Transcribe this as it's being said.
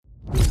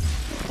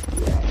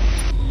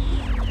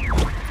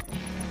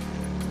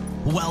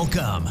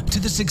Welcome to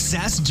the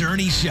Success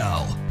Journey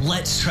Show.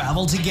 Let's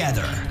travel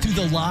together through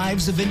the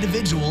lives of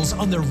individuals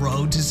on the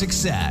road to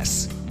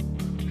success.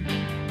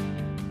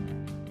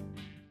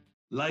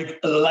 Like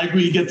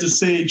we get to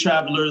say,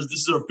 travelers, this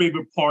is our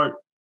favorite part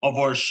of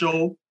our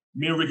show.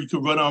 Me and Ricky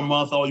could run our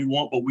mouth all you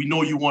want, but we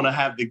know you want to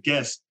have the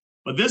guest.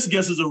 But this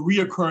guest is a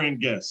reoccurring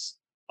guest,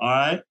 all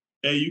right?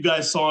 Hey, you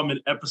guys saw him in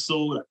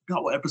episode, I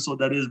forgot what episode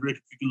that is, Rick,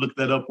 if you can look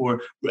that up.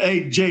 Or,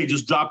 hey, Jay,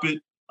 just drop it,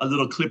 a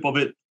little clip of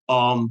it,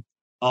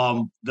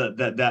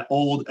 that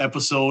old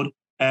episode.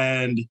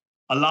 And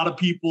a lot of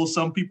people,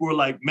 some people were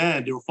like,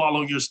 man, they were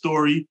following your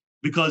story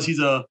because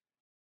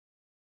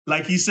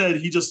like he said,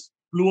 he just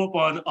blew up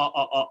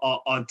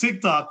on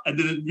TikTok and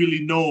didn't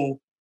really know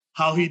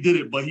how he did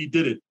it, but he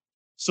did it.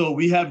 So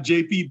we have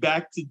JP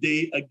back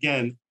today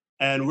again,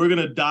 and we're going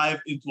to dive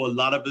into a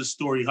lot of his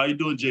story. How you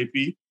doing,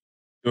 JP?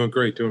 Doing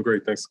great.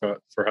 Thanks, Scott,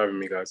 for having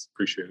me, guys.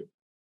 Appreciate it.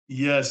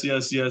 Yes.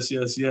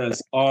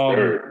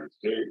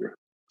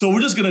 So we're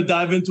just going to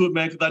dive into it,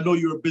 man, because I know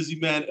you're a busy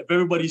man. If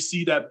everybody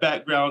see that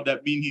background,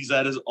 that means he's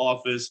at his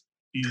office.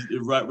 He's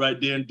right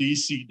there in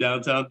D.C.,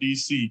 downtown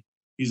D.C.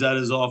 He's at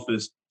his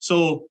office.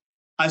 So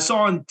I saw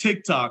on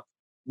TikTok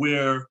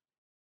where,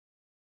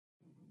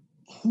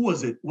 who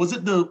was it? Was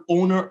it the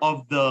owner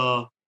of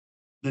the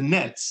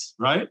Nets,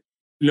 right?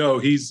 No,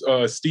 he's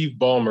Steve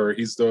Ballmer.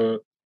 He's the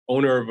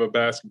owner of a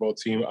basketball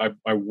team.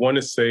 I want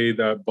to say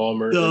that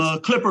Ballmer is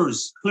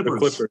Clippers. The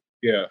Clippers,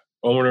 yeah.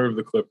 Owner of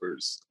the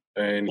Clippers.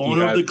 And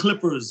owner of the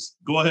Clippers.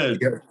 Go ahead.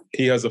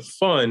 He has a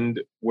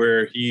fund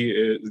where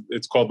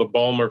it's called the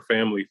Ballmer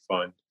Family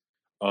Fund.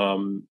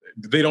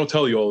 They don't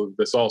tell you all of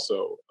this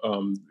also.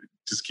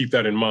 Just keep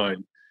that in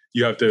mind.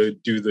 You have to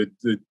do the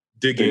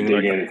digging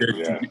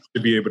to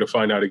be able to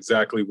find out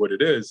exactly what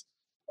it is.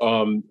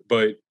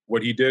 But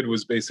what he did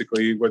was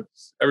basically what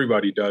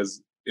everybody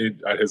does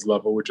at his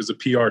level, which is a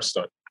PR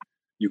stunt.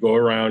 You go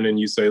around and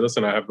you say,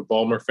 listen, I have the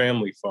Ballmer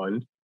Family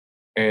Fund,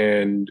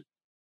 and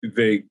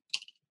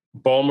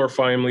Ballmer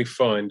Family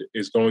Fund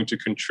is going to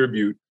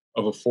contribute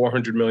of a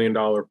 $400 million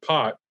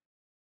pot,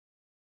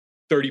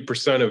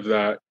 30% of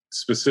that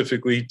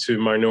specifically to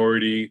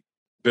minority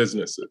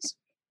businesses,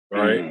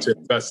 right, to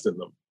invest in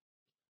them.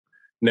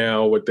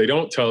 Now, what they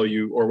don't tell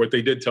you, or what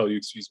they did tell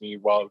you,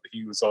 while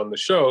he was on the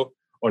show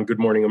on Good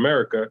Morning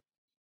America,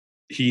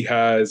 he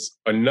has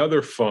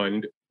another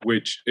fund,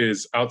 which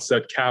is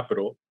Outset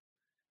Capital.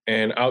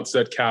 And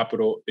Outset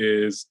Capital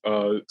is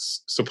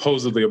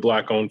supposedly a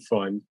Black-owned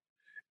fund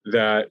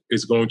that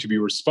is going to be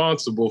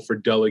responsible for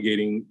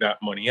delegating that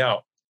money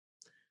out.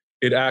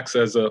 It acts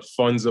as a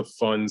funds of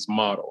funds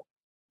model,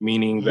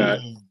 meaning that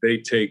they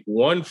take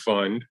one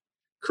fund,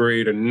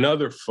 create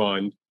another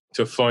fund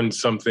to fund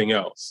something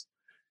else.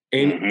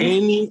 In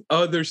any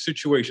other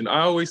situation,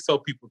 I always tell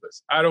people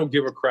this, I don't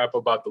give a crap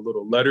about the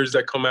little letters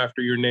that come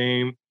after your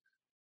name.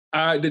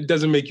 It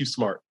doesn't make you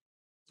smart.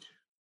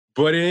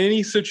 But in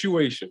any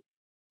situation,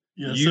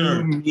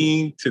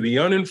 mean to the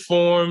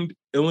uninformed,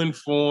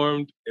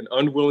 ill-informed, and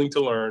unwilling to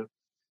learn,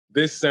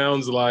 this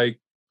sounds like,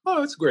 oh,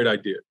 that's a great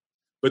idea.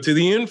 But to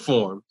the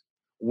informed,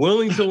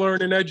 willing to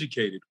learn and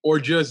educated, or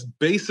just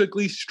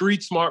basically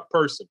street smart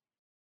person,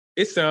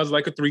 it sounds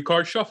like a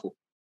 3-card shuffle.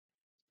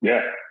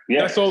 Yeah.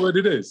 That's all that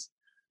it is.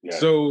 Yeah.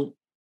 So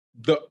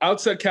the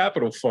Outset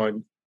Capital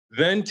Fund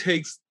then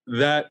takes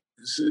that,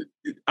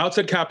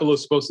 Outset Capital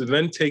is supposed to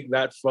then take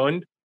that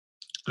fund,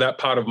 that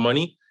pot of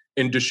money,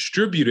 and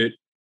distribute it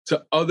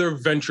to other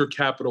venture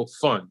capital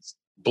funds,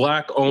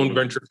 Black-owned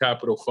venture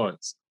capital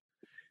funds.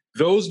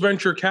 Those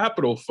venture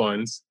capital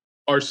funds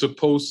are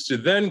supposed to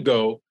then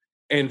go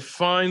and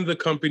find the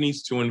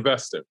companies to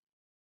invest in,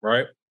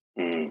 right?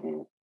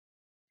 Mm-hmm.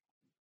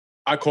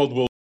 I called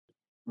Will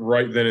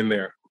right then and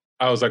there.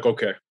 I was like,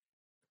 okay,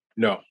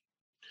 no.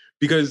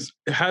 Because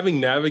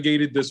having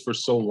navigated this for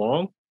so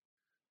long,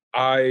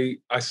 I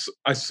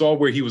saw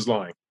where he was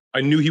lying. I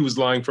knew he was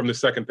lying from the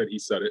second that he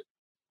said it.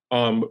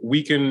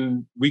 We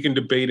can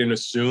debate and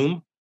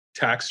assume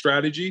tax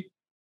strategy.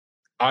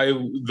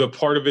 The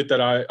part of it that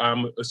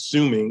I'm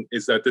assuming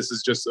is that this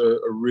is just a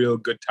real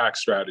good tax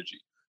strategy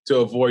to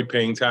avoid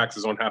paying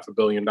taxes on $500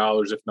 million,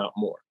 if not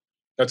more.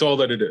 That's all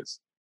that it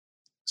is.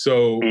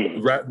 So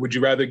would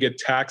you rather get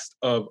taxed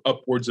of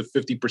upwards of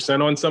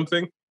 50% on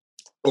something?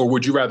 Or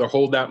would you rather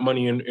hold that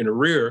money in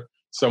arrear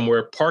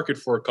somewhere, park it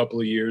for a couple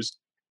of years,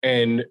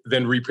 and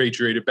then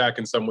repatriate it back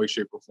in some way,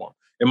 shape, or form?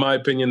 In my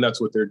opinion, that's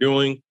what they're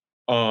doing.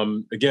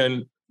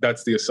 Again,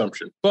 that's the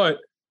assumption. But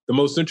the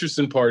most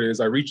interesting part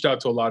is I reached out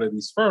to a lot of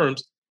these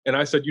firms and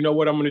I said, you know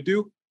what I'm going to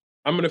do?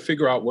 I'm going to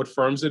figure out what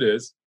firms it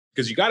is,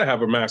 because you got to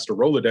have a master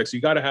Rolodex.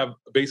 You got to have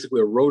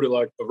basically a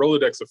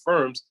Rolodex of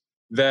firms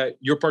that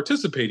you're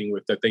participating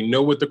with, that they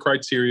know what the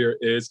criteria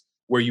is,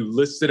 where you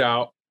list it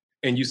out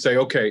and you say,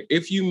 okay,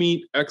 if you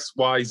meet X,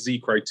 Y, Z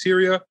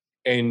criteria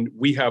and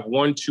we have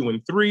 1, 2,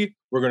 and 3,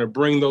 we're going to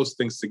bring those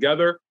things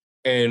together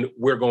and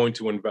we're going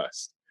to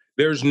invest.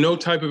 There's no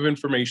type of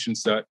information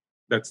set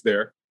that's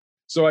there.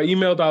 So I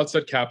emailed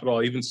Outset Capital.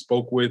 I even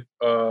spoke with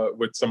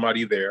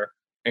somebody there,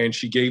 and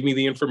she gave me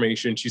the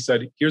information. She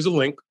said, here's a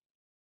link.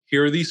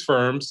 Here are these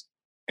firms.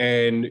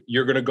 and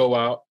you're going to go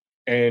out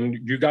and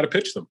you got to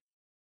pitch them.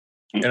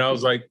 And I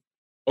was like,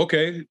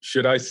 okay,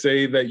 should I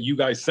say that you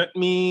guys sent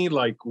me?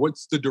 Like,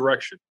 what's the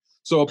direction?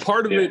 So a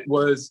part of it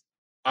was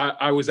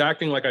I was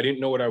acting like I didn't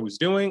know what I was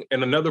doing.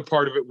 And another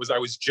part of it was I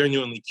was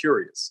genuinely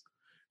curious,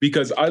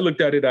 because I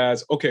looked at it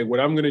as, okay, what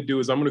I'm going to do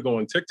is I'm going to go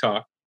on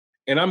TikTok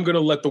and I'm going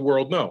to let the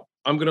world know.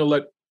 I'm going to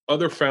let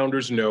other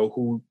founders know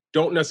who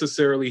don't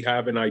necessarily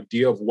have an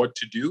idea of what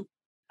to do.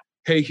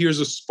 Hey, here's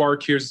a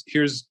spark. Here's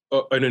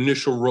an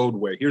initial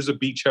roadway. Here's a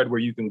beachhead where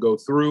you can go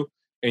through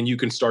and you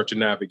can start to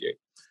navigate.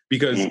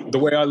 Because the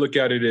way I look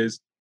at it is,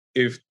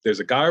 if there's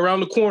a guy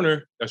around the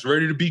corner that's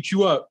ready to beat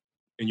you up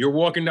and you're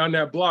walking down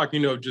that block,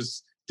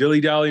 just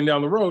dilly-dallying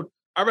down the road,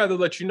 I'd rather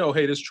let you know,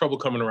 hey, there's trouble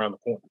coming around the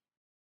corner,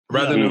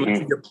 rather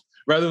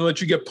than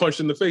let you get punched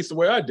in the face the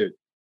way I did.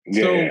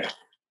 Yeah. So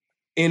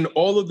in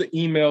all of the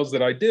emails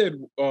that I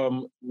did,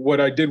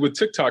 what I did with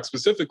TikTok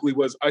specifically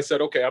was I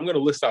said, okay, I'm going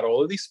to list out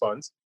all of these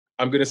funds.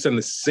 I'm going to send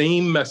the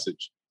same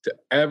message to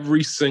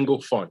every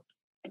single fund.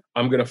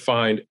 I'm going to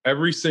find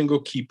every single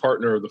key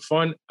partner of the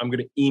fund. I'm going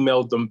to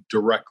email them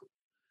directly,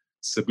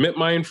 submit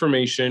my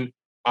information.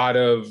 Out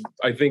of,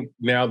 I think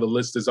now the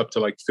list is up to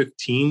like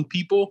 15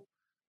 people.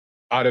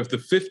 Out of the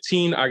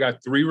 15, I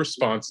got 3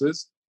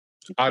 responses.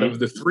 Out of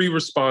the 3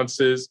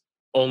 responses,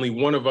 only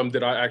one of them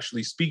did I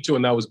actually speak to,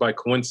 and that was by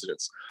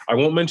coincidence. I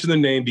won't mention the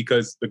name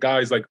because the guy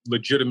is like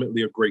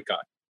legitimately a great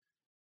guy.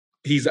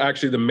 He's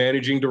actually the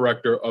managing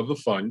director of the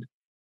fund,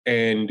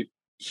 and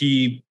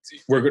I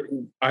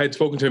had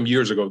spoken to him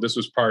years ago. This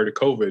was prior to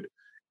COVID,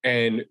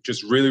 and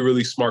just really,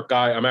 really smart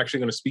guy. I'm actually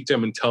going to speak to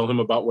him and tell him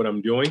about what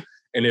I'm doing.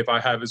 And if I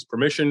have his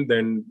permission,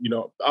 then,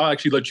 I'll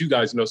actually let you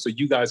guys know so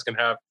you guys can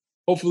have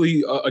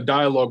hopefully a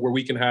dialogue where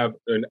we can have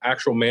an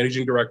actual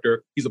managing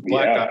director. He's a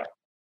black guy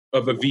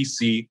of a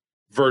VC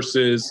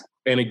versus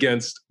and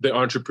against the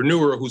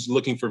entrepreneur who's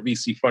looking for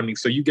VC funding.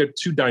 So you get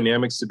 2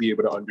 dynamics to be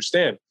able to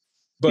understand.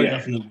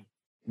 But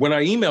when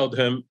I emailed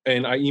him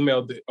and I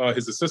emailed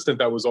his assistant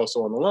that was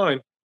also on the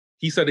line,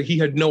 he said that he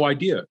had no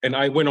idea. And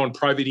I went on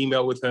private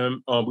email with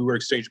him. We were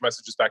exchanging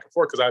messages back and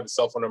forth because I have his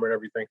cell phone number and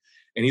everything.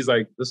 And he's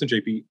like, listen,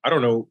 JP, I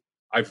don't know.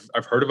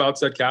 I've heard of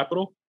Outset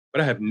Capital,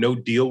 but I have no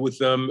deal with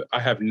them.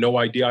 I have no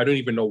idea. I don't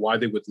even know why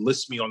they would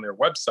list me on their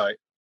website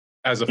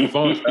as a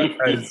fund,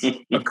 as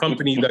a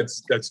company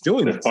that's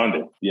doing this.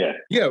 Funded. Yeah.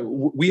 Yeah,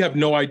 we have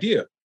no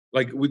idea.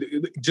 Like,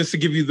 just to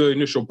give you the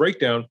initial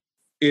breakdown,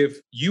 if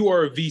you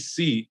are a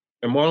VC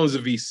and Marlon's a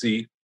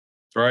VC,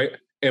 right,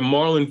 and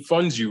Marlon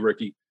funds you,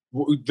 Ricky,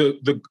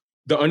 the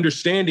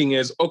understanding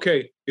is,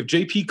 okay, if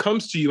JP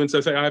comes to you and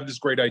says, hey, I have this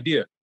great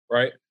idea,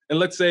 right? And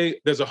let's say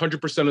there's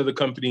 100% of the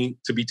company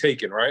to be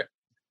taken, right?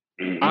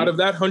 Mm-hmm. Out of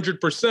that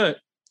 100%,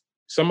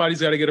 somebody's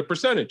got to get a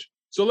percentage.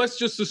 So let's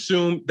just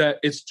assume that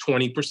it's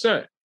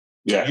 20%.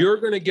 Yeah. You're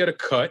going to get a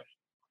cut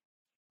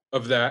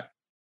of that.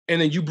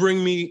 And then you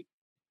bring me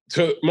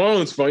to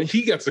Marlon's fund,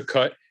 he gets a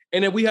cut.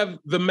 And then we have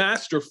the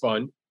master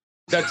fund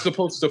that's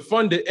supposed to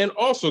fund it and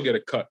also get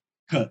a cut.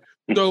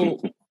 So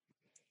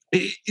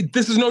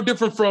this is no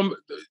different from,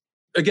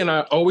 again,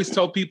 I always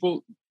tell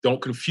people,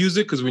 don't confuse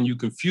it, because when you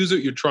confuse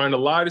it, you're trying to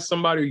lie to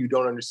somebody or you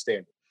don't understand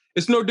it.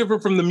 It's no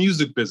different from the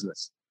music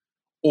business.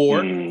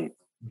 Or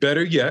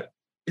better yet,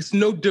 it's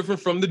no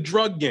different from the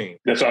drug game.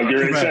 That's what I'm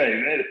going to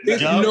say.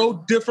 It's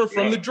no different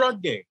from the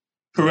drug game.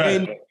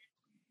 Correct.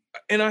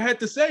 And I had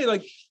to say,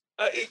 like,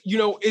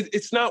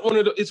 it's not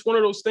it's one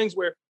of those things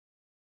where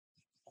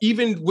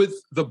even with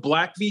the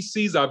black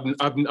VCs,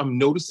 I'm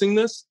noticing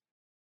this.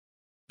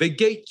 They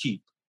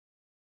gatekeep.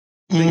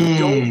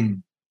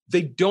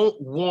 They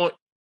don't want,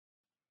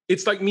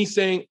 it's like me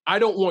saying, I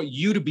don't want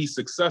you to be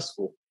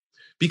successful,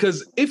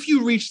 because if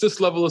you reach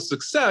this level of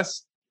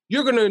success,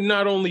 you're going to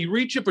not only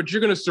reach it, but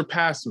you're going to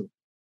surpass me.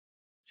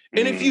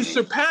 And if you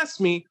surpass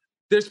me,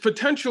 there's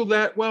potential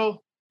that,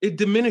 well, it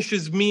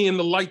diminishes me in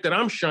the light that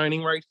I'm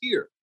shining right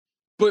here.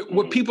 But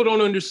what people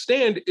don't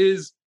understand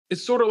is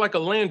it's sort of like a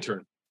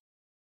lantern.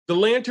 The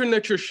lantern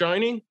that you're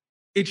shining,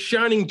 it's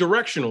shining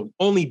directional,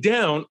 only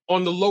down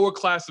on the lower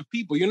class of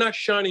people. You're not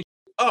shining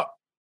up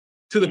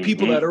to the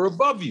people that are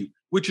above you,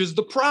 which is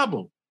the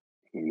problem.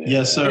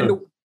 Yes, sir. And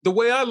the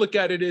way I look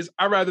at it is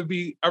I'd rather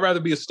be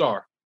a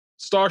star.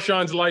 Star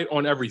shines light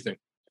on everything.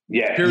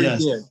 Yeah. Period.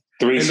 Yes.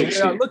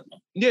 360.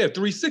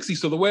 360.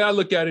 So the way I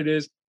look at it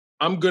is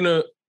I'm going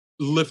to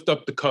lift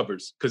up the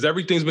covers, because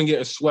everything's been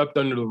getting swept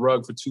under the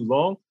rug for too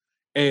long.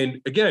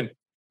 And again,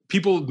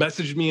 people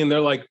message me and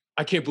they're like,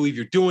 I can't believe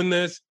you're doing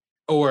this.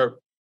 Or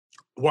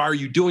why are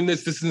you doing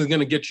this? This isn't going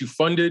to get you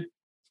funded.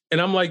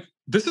 And I'm like,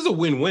 this is a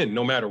win-win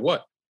no matter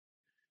what.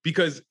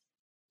 Because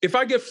if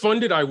I get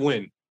funded, I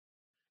win.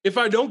 If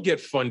I don't get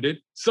funded,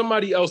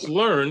 somebody else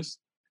learns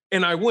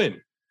and I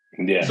win.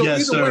 Yeah. So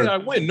either way, I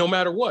win no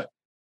matter what.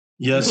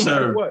 Yes, no sir.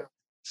 Matter what.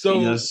 So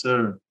yes,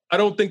 sir. I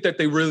don't think that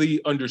they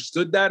really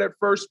understood that at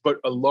first, but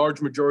a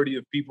large majority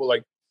of people,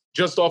 like,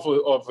 just off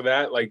of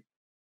that, like,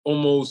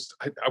 almost,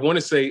 I want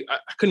to say,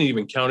 I couldn't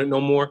even count it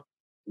no more.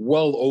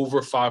 Well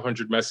over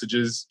 500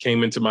 messages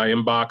came into my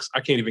inbox.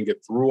 I can't even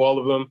get through all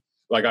of them.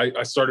 Like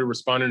I started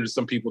responding to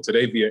some people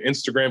today via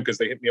Instagram because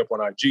they hit me up on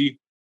IG.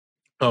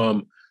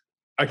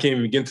 I can't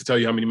even begin to tell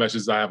you how many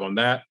messages I have on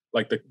that.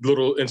 Like the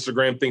little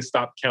Instagram thing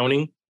stopped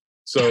counting.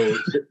 So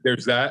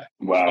there's that.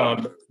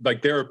 Wow.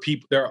 Like there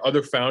are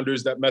other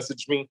founders that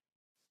message me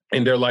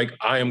and they're like,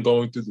 I am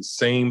going through the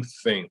same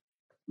thing,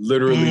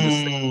 literally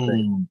the same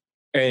thing.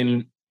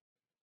 And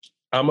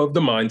I'm of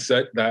the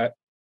mindset that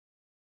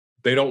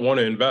they don't want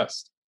to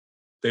invest.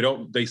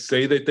 They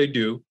say that they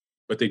do,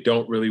 but they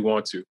don't really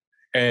want to.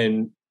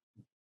 And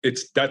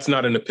that's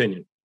not an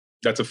opinion.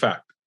 That's a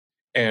fact.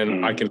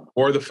 And I can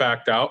pour the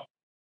fact out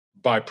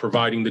by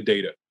providing the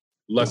data.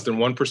 Less than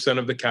 1%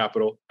 of the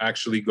capital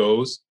actually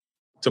goes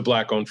to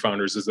Black-owned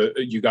founders.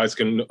 You guys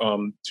can,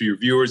 to your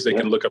viewers, they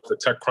can look up the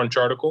TechCrunch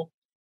article.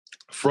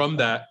 From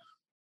that,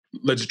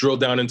 let's drill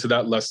down into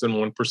that less than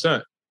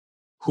 1%.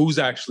 Who's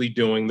actually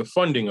doing the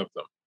funding of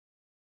them?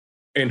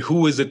 And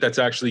who is it that's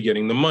actually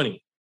getting the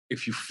money?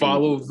 If you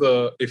follow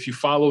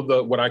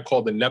the what I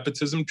call the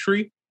nepotism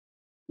tree,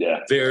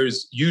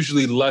 there's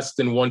usually less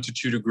than 1 to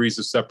 2 degrees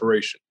of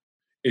separation.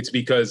 It's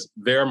because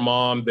their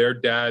mom, their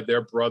dad,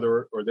 their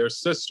brother, or their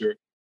sister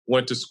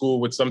went to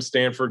school with some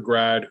Stanford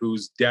grad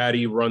whose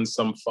daddy runs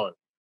some fund.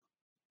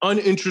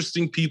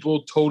 Uninteresting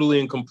people, totally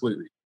and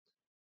completely.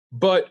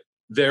 But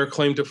their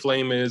claim to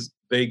fame is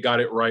they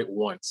got it right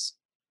once.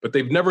 But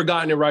they've never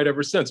gotten it right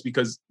ever since,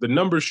 because the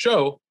numbers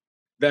show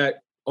that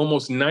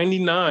almost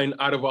 99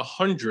 out of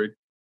 100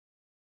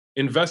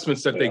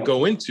 investments that they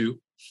go into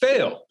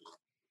fail.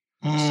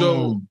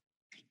 So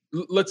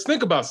let's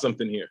think about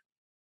something here.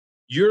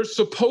 You're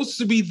supposed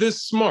to be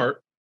this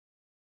smart,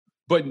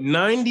 but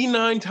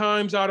 99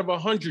 times out of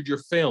 100, you're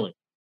failing.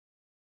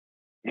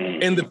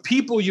 And the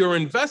people you're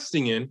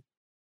investing in,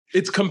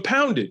 it's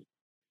compounded,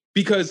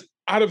 because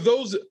out of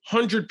those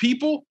 100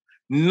 people,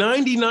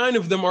 99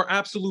 of them are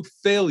absolute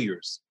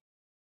failures.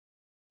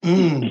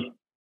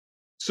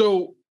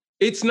 So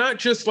it's not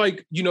just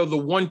like, the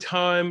one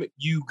time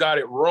you got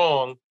it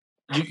wrong,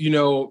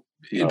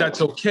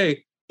 that's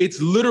okay. It's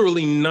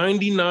literally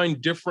 99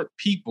 different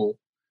people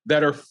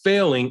that are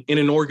failing in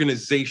an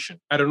organization,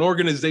 at an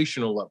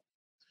organizational level.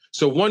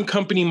 So one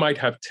company might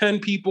have 10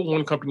 people,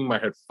 one company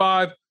might have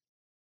 5.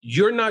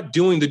 You're not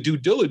doing the due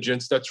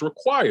diligence that's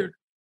required.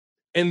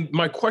 And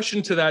my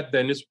question to that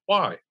then is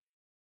why?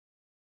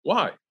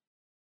 Why?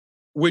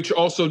 Which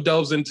also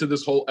delves into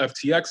this whole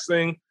FTX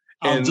thing.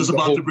 I'm just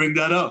about to bring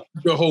that up.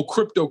 The whole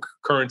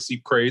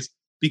cryptocurrency craze.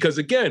 Because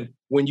again,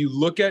 when you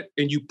look at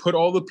and you put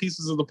all the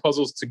pieces of the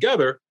puzzles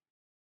together,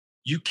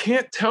 you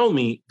can't tell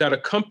me that a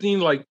company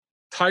like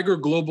Tiger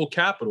Global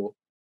Capital,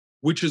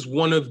 which is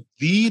one of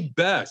the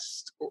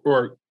best,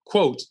 or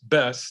quote,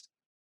 best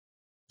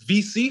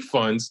VC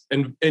funds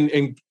and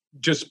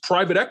just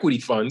private equity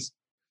funds,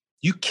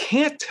 you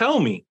can't tell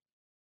me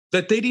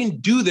that they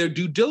didn't do their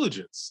due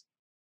diligence.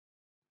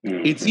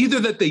 It's either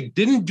that they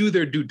didn't do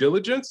their due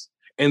diligence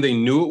and they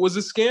knew it was a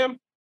scam,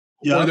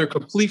 or they're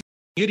complete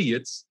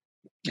idiots.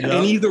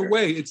 And either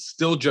way, it's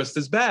still just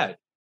as bad.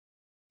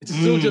 It's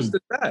still just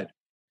as bad.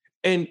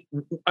 And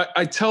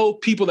I tell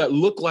people that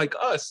look like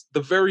us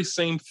the very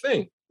same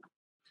thing.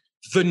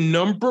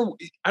 In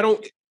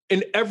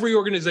every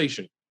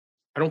organization,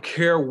 I don't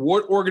care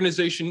what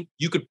organization,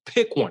 you could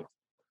pick one.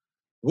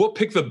 We'll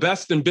pick the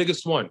best and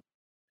biggest one,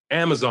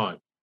 Amazon.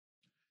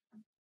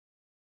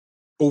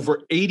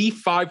 Over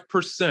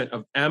 85%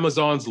 of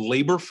Amazon's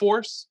labor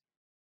force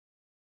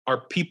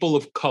are people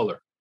of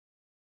color.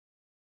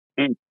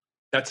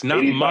 That's not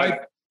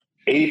 85%.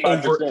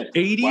 Over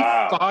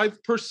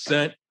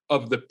 85%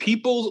 of the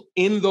people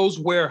in those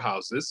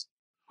warehouses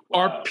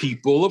are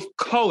people of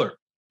color.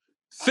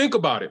 Think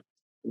about it.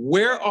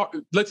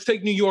 Let's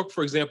take New York,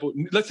 for example.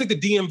 Let's take the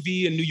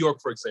DMV in New York,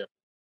 for example.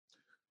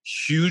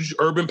 Huge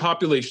urban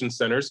population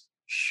centers,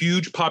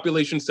 huge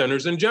population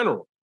centers in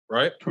general,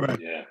 right?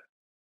 Correct. Yeah.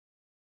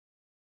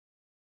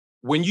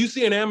 When you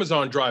see an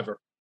Amazon driver,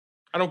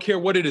 I don't care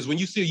what it is, when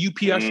you see a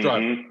UPS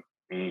driver,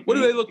 what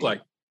do they look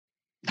like?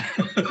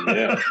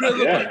 Yeah.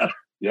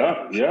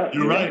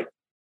 You're right.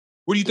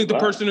 What do you think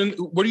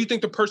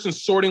the person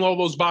sorting all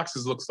those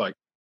boxes looks like?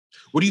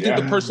 What do you think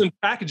the person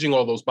packaging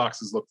all those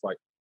boxes looks like?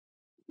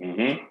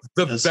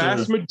 The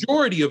vast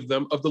majority of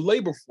them, of the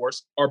labor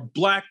force, are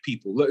Black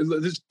people.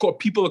 This is called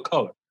people of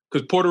color,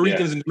 because Puerto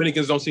Ricans and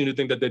Dominicans don't seem to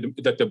think that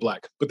they're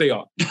Black, but they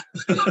are.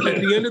 At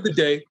the end of the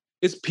day,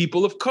 it's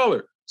people of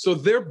color. So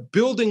they're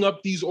building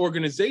up these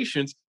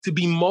organizations to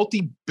be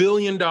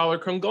multi-billion-dollar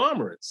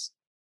conglomerates.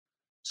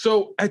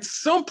 So at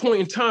some point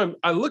in time,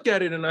 I look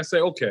at it and I say,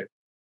 okay,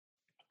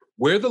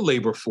 we're the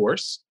labor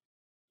force,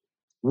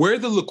 we're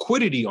the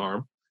liquidity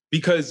arm,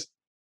 because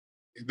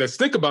let's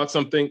think about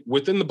something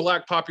within the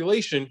Black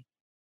population,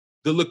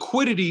 the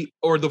liquidity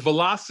or the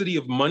velocity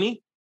of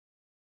money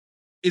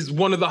is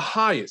one of the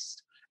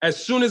highest. As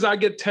soon as I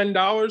get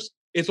 $10,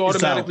 it's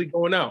automatically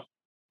going out.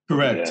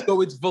 Correct. Yeah.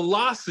 So its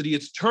velocity,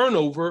 its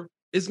turnover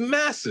is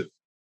massive.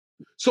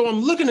 So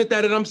I'm looking at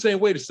that and I'm saying,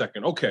 wait a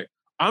second. Okay,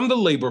 I'm the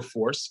labor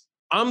force.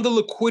 I'm the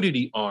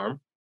liquidity arm.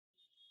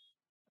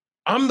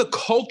 I'm the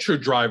culture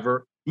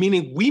driver,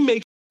 meaning we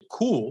make it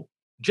cool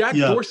Jack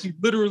Dorsey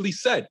literally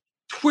said,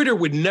 Twitter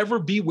would never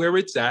be where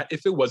it's at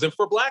if it wasn't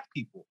for Black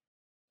people.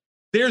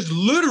 There's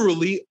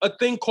literally a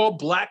thing called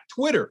Black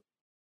Twitter.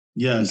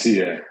 Yes.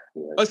 Yeah.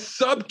 A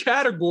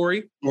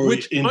subcategory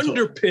which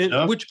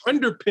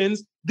underpins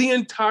the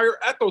entire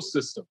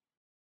ecosystem.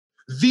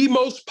 The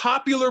most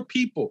popular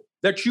people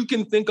that you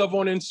can think of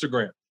on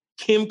Instagram,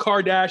 Kim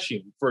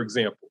Kardashian, for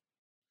example.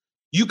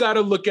 You got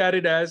to look at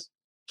it as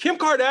Kim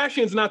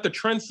Kardashian's not the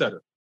trendsetter.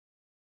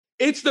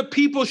 It's the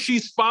people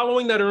she's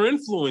following that are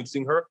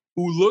influencing her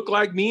who look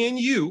like me and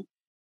you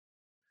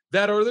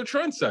that are the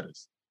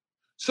trendsetters.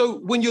 So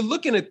when you're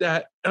looking at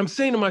that, I'm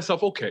saying to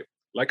myself, okay,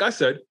 like I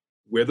said,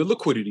 we're the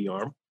liquidity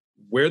arm,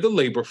 we're the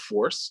labor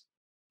force,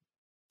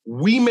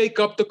 we make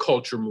up the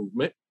culture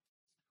movement.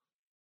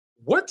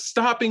 What's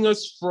stopping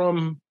us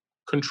from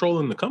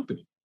controlling the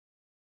company?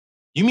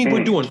 You mean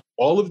we're doing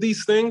all of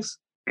these things,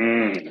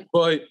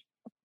 but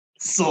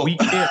we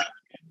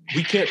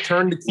can't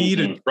turn the key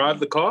to drive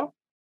the car?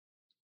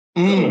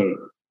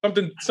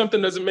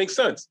 Something doesn't make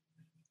sense.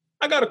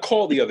 I got a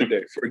call the other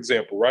day, for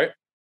example, right?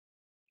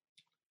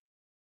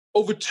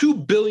 Over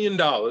 $2 billion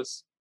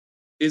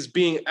is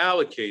being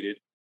allocated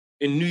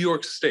in New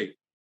York State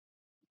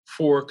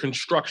for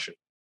construction.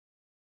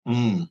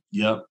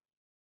 Yep.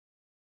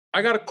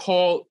 I got a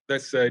call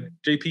that said,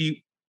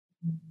 JP,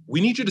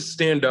 we need you to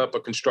stand up a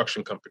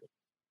construction company.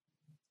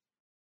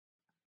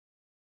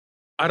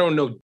 I don't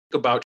know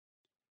about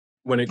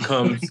when it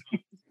comes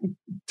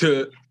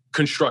to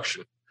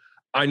construction.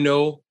 I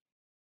know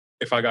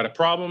if I got a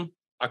problem,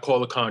 I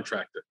call a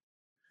contractor.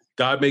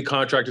 God made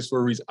contractors for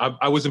a reason.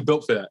 I wasn't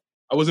built for that.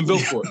 I wasn't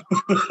built for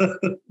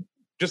it.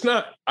 Just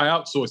not. I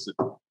outsource it.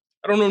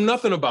 I don't know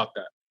nothing about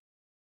that.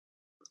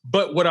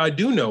 But what I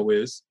do know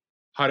is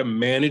how to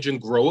manage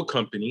and grow a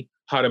company,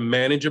 how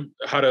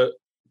to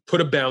put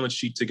a balance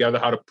sheet together,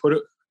 how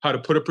to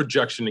put a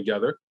projection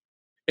together.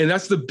 And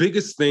that's the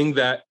biggest thing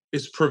that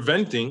is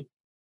preventing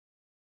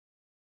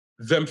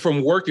them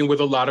from working with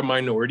a lot of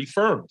minority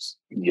firms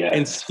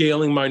and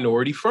scaling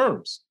minority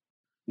firms.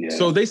 Yeah.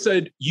 So they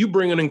said, you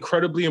bring an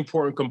incredibly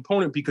important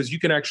component because you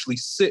can actually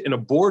sit in a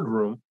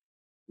boardroom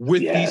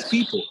with these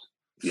people.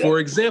 For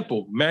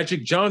example,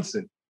 Magic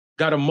Johnson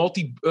got a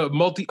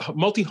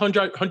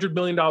multi-hundred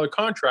million dollar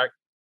contract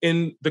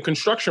in the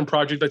construction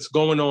project that's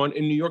going on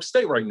in New York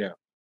State right now.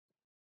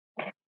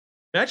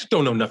 Magic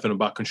don't know nothing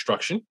about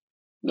construction.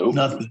 Nope.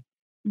 Nothing.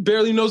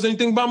 Barely knows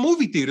anything about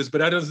movie theaters, but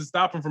that doesn't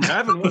stop him from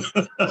having one.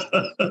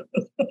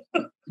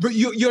 But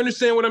you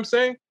understand what I'm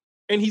saying?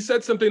 And he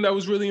said something that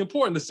was really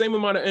important. The same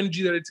amount of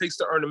energy that it takes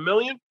to earn $1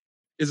 million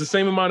is the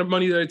same amount of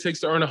money that it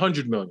takes to earn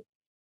 $100 million.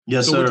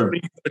 Yes, so sir. Which one are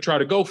you gonna try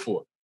to go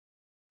for?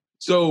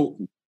 So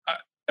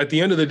at the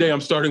end of the day,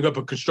 I'm starting up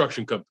a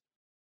construction company.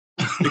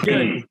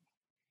 Again,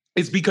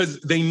 it's because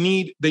they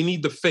need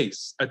the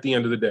face at the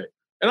end of the day.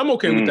 And I'm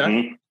okay with that.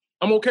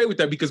 I'm okay with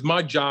that because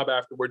my job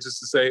afterwards is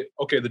to say,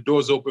 okay, the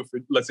door's open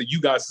for, let's say,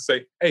 you guys to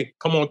say, hey,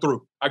 come on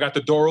through. I got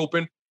the door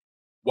open.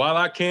 While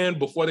I can,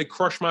 before they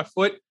crush my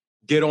foot,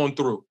 get on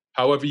through.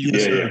 However you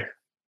decide.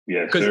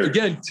 Yeah. Because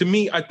again, to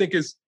me, I think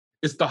it's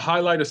the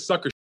highlight of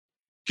sucker.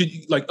 Could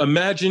you, like,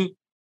 imagine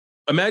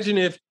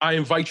if I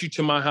invite you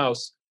to my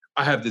house.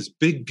 I have this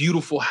big,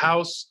 beautiful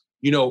house.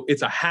 You know,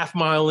 it's a half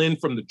mile in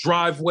from the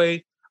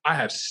driveway. I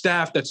have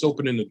staff that's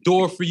opening the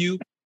door for you.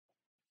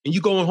 And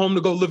you going home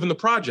to go live in the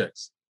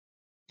projects.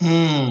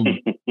 That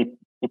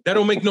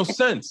don't make no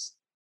sense.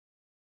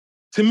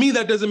 To me,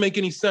 that doesn't make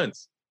any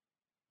sense.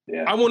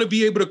 Yeah. I want to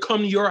be able to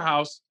come to your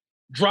house,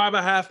 drive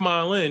a half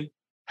mile in,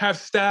 have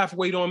staff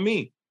wait on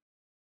me.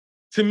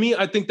 To me,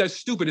 I think that's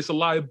stupid. It's a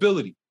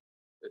liability.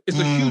 It's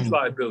a huge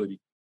liability.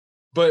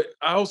 But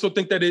I also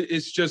think that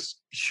it's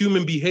just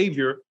human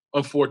behavior,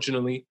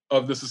 unfortunately,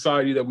 of the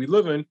society that we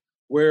live in,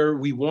 where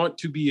we want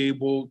to be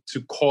able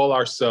to call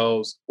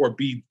ourselves or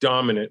be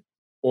dominant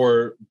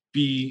or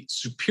be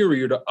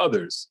superior to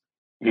others.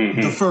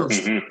 The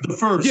first.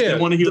 Yeah. They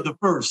want to hear the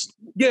first.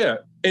 Yeah.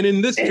 And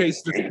in this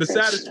case, the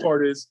saddest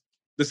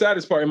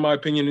part, in my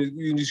opinion,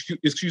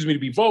 excuse me to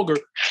be vulgar,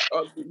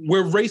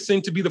 we're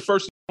racing to be the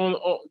first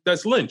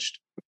that's lynched.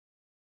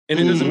 And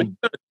it doesn't make sense.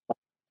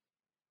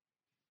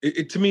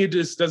 To me, it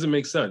just doesn't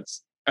make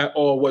sense at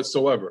all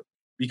whatsoever,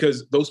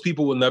 because those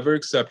people will never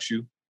accept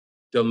you.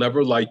 They'll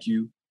never like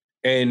you.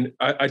 And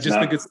I just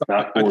think it's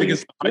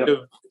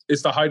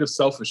the height of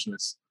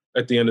selfishness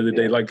at the end of the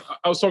day. Like,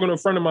 I was talking to a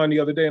friend of mine the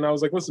other day and I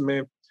was like, listen,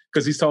 man,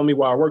 because he's telling me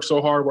why I work so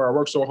hard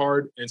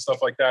and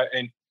stuff like that.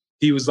 And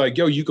he was like,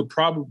 yo, you could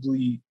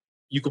probably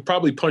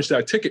punch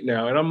that ticket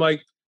now. And I'm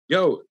like,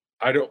 yo,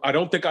 I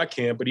don't think I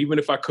can, but even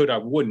if I could, I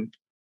wouldn't.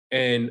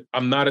 And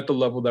I'm not at the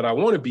level that I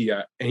want to be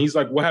at. And he's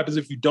like, what happens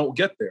if you don't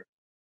get there?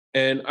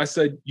 And I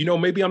said,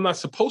 maybe I'm not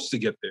supposed to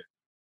get there.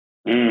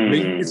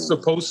 Maybe it's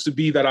supposed to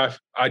be that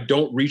I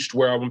don't reach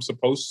where I'm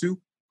supposed to,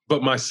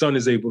 but my son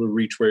is able to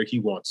reach where he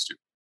wants to.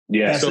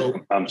 Yeah. So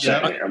I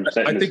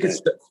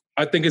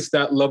think it's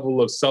that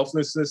level of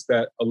selflessness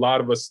that a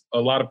lot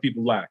of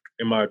people lack,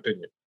 in my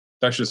opinion.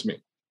 That's just me.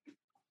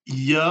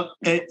 Yeah.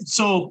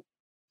 So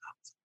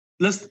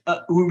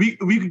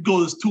we could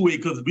go this two-way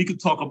because we could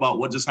talk about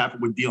what just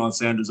happened with Deion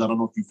Sanders. I don't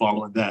know if you're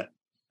following that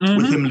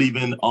with him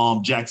leaving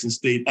Jackson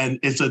State, and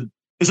it's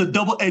a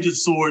double-edged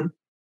sword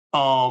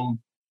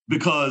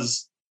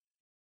because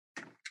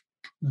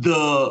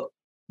the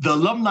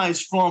alumni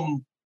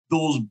from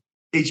those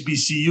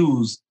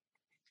HBCUs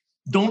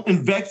don't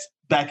invest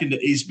back in the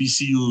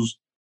HBCUs,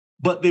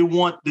 but they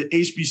want the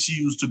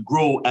HBCUs to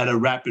grow at a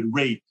rapid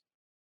rate.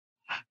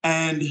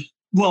 And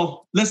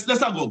well, let's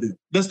not go there.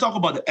 Let's talk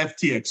about the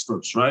FTX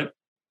first, right?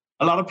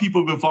 A lot of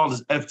people have been following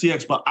this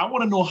FTX, but I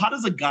want to know, how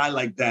does a guy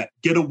like that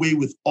get away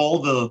with all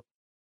the,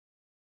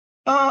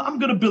 I'm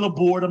going to bill a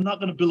board, I'm not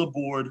going to bill a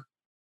board.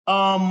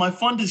 My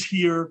fund is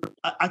here.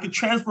 I could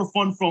transfer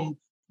fund from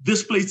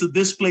this place to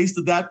this place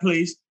to that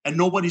place, and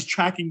nobody's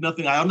tracking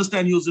nothing. I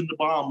understand he was in the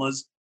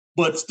Bahamas,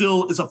 but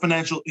still, there's a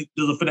financial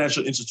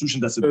institution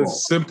that's involved.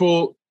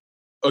 Simple.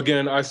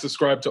 Again, I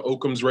subscribe to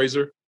Occam's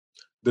razor.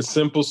 The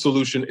simple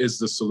solution is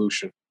the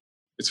solution.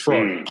 It's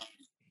fraud.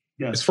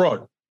 Yes. It's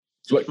fraud.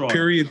 Like, fraud.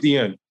 Period. The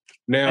end.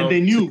 Now, and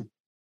they knew.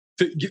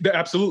 They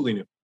absolutely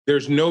knew.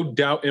 There's no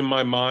doubt in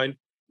my mind.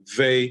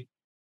 They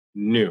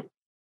knew.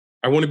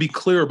 I want to be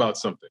clear about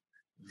something.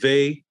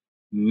 They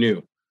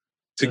knew.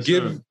 To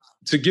give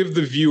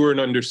the viewer an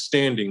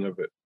understanding of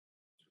it.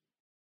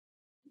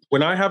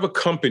 When I have a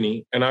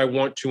company and I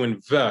want to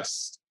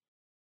invest,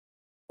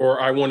 or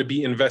I want to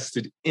be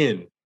invested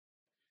in,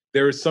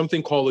 there is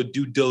something called a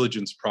due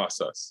diligence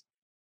process.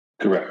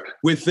 Correct.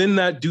 Within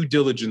that due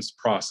diligence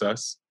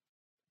process,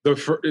 the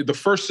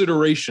first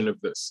iteration of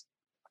this,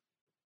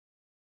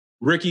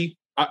 Ricky,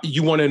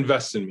 you want to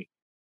invest in me.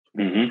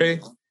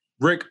 Okay?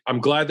 Rick, I'm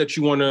glad that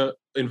you want to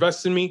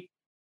invest in me.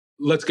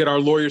 Let's get our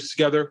lawyers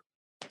together.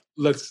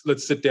 Let's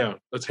sit down.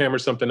 Let's hammer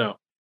something out.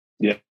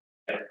 Yeah.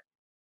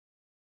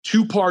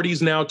 Two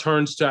parties now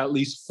turns to at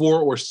least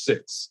 4 or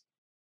 6.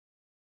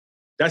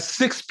 That's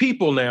 6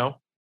 people now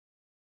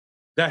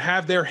that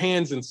have their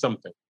hands in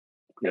something.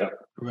 Yeah.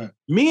 Correct.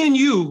 Me and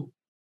you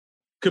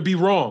could be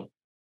wrong.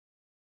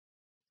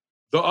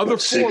 The other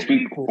 4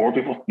 people, 4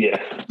 people?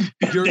 Yeah.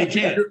 You're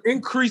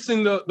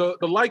increasing the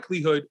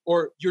likelihood,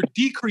 or you're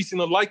decreasing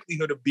the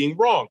likelihood of being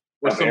wrong,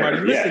 or somebody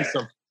missing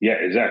something. Yeah,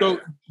 exactly. So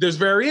there's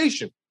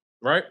variation,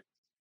 right?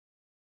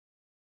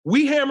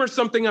 We hammer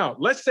something out.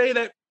 Let's say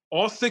that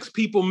all 6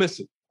 people miss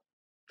it.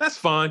 That's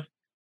fine.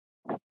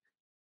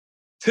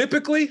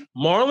 Typically,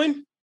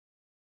 Marlon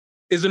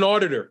is an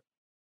auditor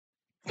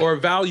or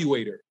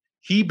evaluator.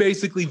 He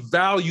basically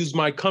values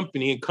my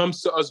company and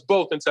comes to us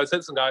both and says,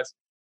 listen, guys,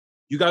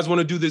 you guys want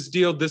to do this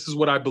deal? This is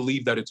what I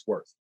believe that it's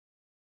worth.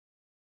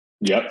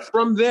 Yep.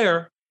 From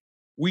there,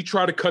 we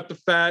try to cut the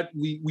fat.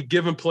 We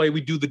give and play. We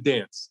do the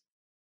dance.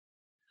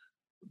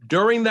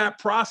 During that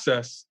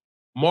process,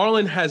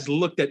 Marlon has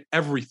looked at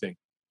everything.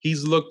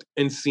 He's looked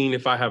and seen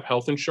if I have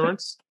health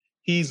insurance.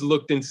 He's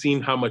looked and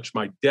seen how much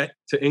my debt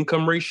to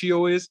income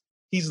ratio is.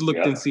 He's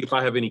looked and see if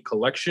I have any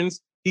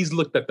collections. He's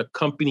looked at the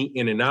company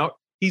in and out.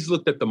 He's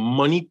looked at the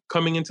money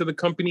coming into the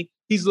company.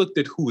 He's looked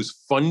at who is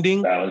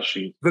funding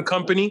the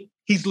company.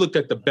 He's looked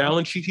at the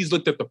balance sheet. He's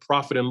looked at the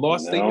profit and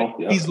loss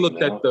statement. He's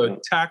looked at the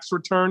tax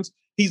returns.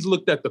 He's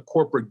looked at the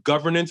corporate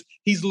governance.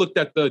 He's looked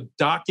at the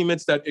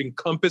documents that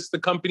encompass the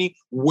company.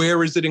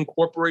 Where is it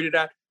incorporated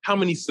at? How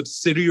many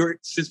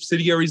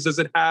subsidiaries does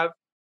it have?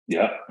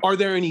 Yeah. Are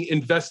there any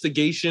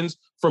investigations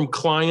from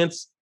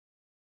clients?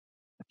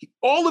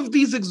 All of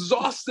these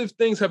exhaustive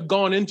things have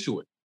gone into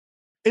it.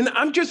 And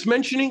I'm just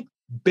mentioning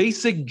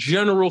basic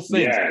general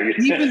things.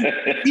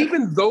 Yeah.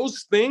 Even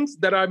those things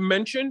that I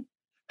mentioned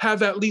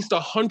have at least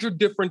 100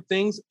 different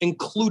things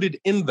included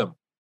in them.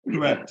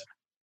 Correct.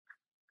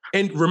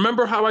 And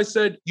remember how I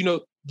said,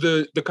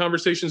 the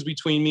conversations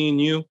between me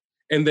and you,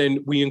 and then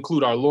we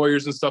include our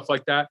lawyers and stuff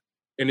like that,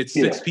 and it's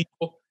 6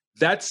 people.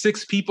 That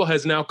 6 people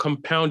has now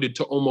compounded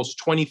to almost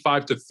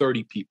 25 to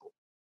 30 people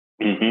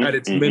at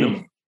its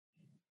minimum.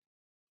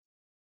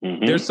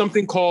 There's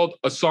something called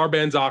a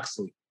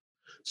Sarbanes-Oxley.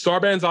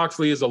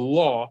 Sarbanes-Oxley is a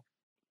law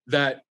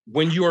that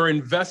when you are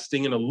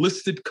investing in a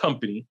listed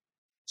company,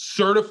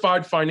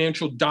 certified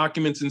financial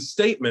documents and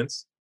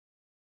statements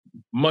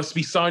must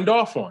be signed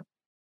off on.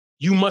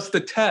 You must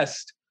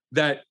attest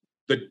that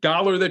the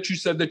dollar that you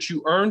said that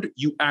you earned,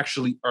 you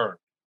actually earned.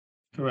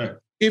 Correct.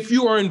 If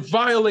you are in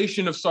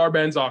violation of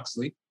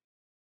Sarbanes-Oxley,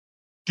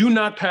 do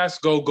not pass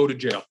go to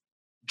jail.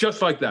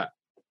 Just like that.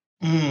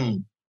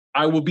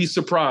 I will be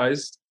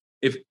surprised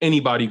if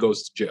anybody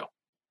goes to jail.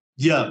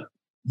 Yeah.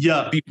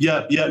 And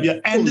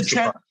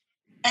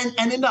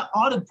and in that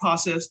audit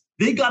process,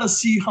 they got to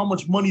see how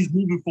much money is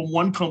moving from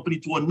one company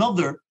to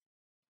another.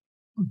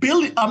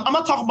 Billion. I'm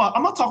not talking about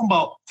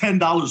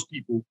 $10,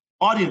 people.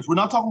 Audience. We're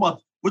talking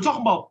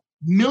about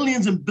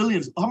millions and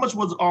billions. How much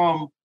was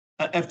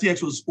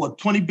FTX was what,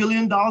 $20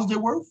 billion they're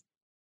worth?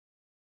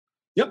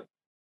 Yep.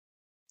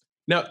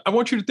 Now I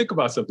want you to think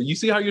about something. You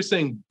see how you're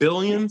saying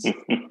billions?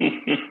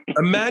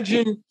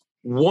 Imagine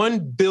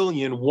 1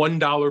 billion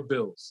 $1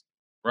 bills,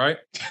 right?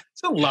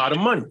 It's a lot of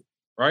money,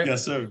 right?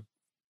 Yes, sir.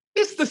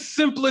 It's the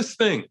simplest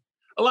thing.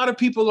 A lot of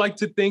people like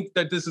to think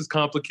that this is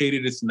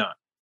complicated. It's not.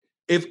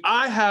 If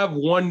I have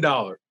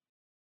 $1,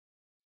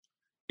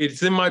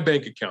 it's in my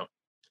bank account.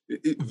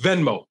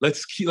 Venmo.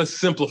 Let's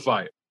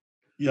simplify it.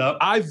 Yeah.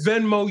 I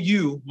Venmo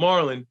you,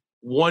 Marlon,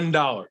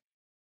 $1.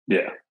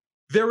 Yeah.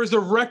 There is a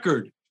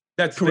record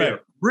that's Correct.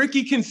 there.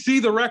 Ricky can see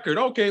the record.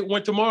 Okay, it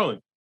went to Marlon.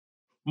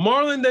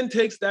 Marlon then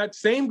takes that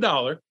same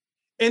dollar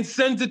and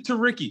sends it to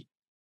Ricky.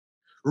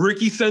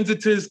 Ricky sends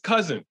it to his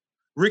cousin.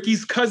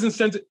 Ricky's cousin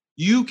sends it.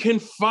 You can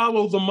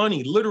follow the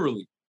money,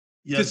 literally,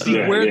 to see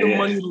where the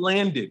money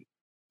landed.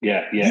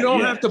 Yeah. You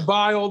don't have to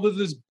buy all of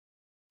this.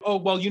 Oh,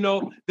 well,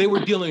 they were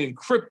dealing in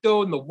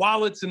crypto and the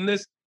wallets and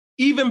this.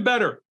 Even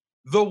better,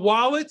 the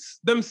wallets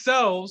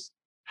themselves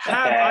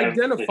have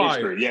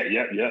identifiers.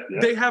 Yeah.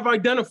 They have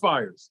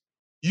identifiers.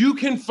 You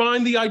can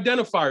find the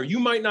identifier. You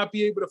might not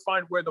be able to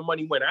find where the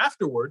money went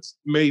afterwards,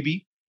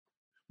 maybe,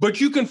 but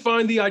you can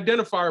find the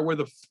identifier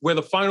where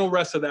the final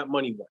rest of that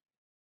money went.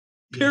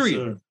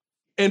 Period. Yes,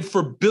 and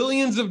for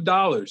billions of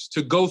dollars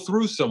to go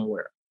through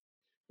somewhere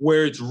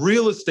where it's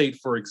real estate,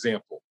 for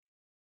example,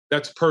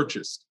 that's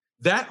purchased,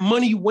 that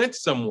money went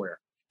somewhere.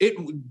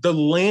 The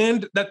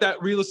land that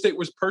real estate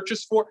was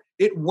purchased for,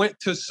 it went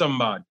to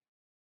somebody.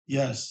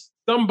 Yes.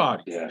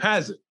 Somebody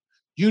has it.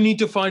 You need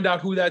to find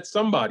out who that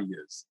somebody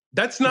is.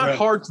 That's not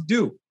hard to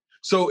do.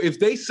 So if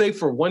they say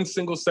for one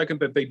single second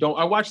that they don't,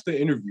 I watched the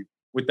interview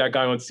with that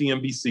guy on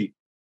CNBC.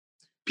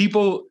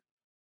 People,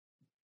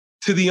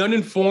 to the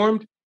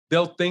uninformed,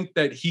 they'll think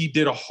that he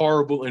did a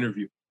horrible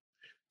interview.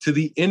 To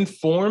the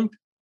informed,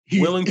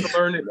 willing to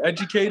learn and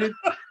educated,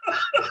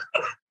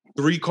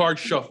 3-card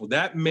shuffle.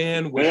 That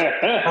man was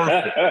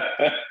perfect.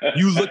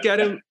 You look at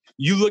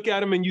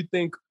him and you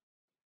think,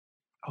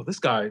 oh, this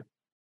guy,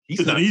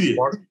 he's not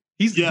smart.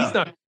 He's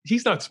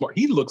not smart.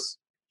 He looks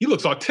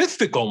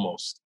autistic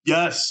almost.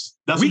 Yes.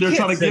 That's what they're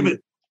trying to give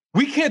it.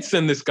 We can't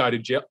send this guy to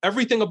jail.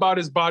 Everything about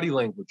his body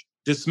language,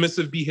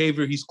 dismissive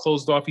behavior, he's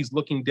closed off, he's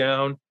looking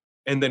down.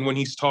 And then when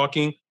he's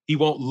talking, he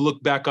won't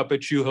look back up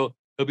at you.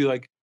 He'll be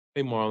like,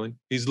 hey, Marlon.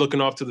 He's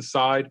looking off to the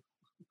side.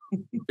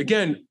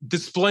 Again,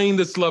 displaying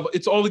this level.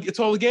 It's all a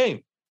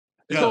game.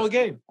 It's all a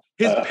game.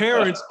 His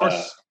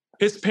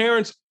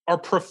parents are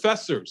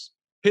professors.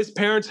 His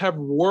parents have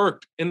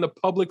worked in the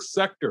public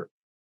sector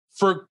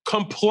for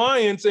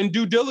compliance and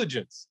due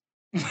diligence.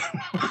 And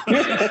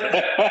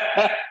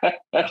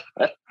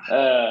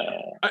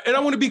I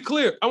want to be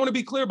clear. I want to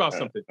be clear about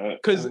something,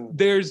 because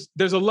there's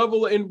a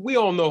level, and we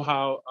all know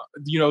how,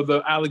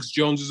 the Alex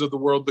Joneses of the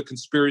world, the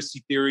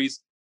conspiracy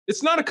theories.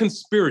 It's not a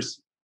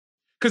conspiracy,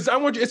 because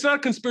it's not a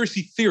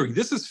conspiracy theory.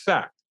 This is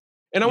fact.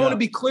 And I want to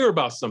be clear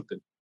about something.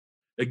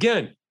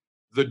 Again,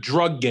 the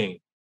drug game.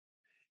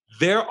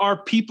 There are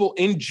people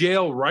in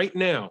jail right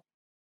now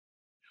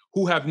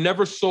who have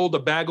never sold a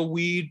bag of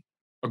weed,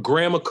 a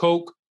gram of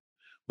coke,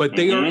 but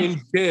they are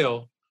in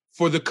jail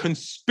for the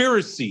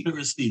conspiracy to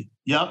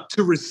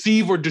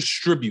receive or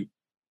distribute.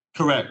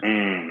 Correct.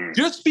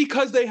 Just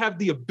because they have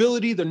the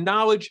ability, the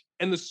knowledge,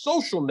 and the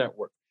social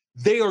network,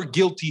 they are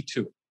guilty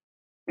too.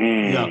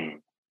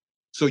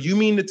 So you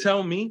mean to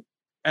tell me,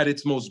 at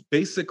its most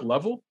basic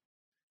level,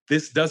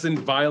 this doesn't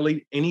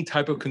violate any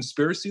type of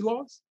conspiracy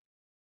laws?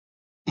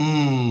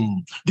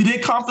 Did they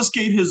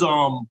confiscate his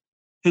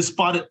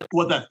spot at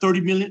that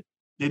 30 million?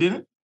 They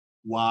didn't?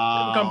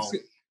 Wow.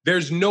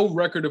 There's no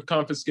record of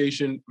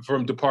confiscation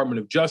from Department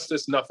of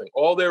Justice, nothing.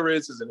 All there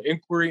is an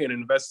inquiry and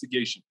an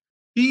investigation.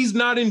 He's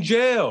not in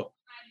jail.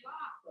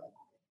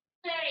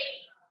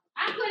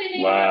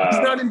 Wow. He's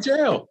not in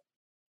jail.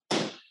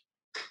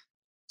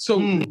 So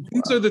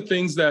these are the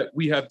things that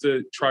we have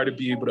to try to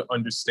be able to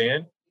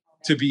understand,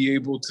 to be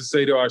able to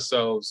say to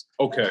ourselves,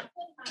 okay,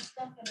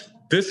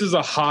 this is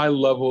a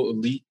high-level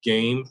elite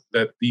game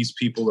that these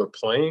people are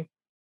playing.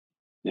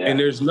 Yeah. And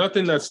there's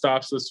nothing that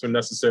stops us from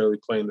necessarily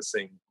playing the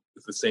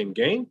same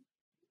game,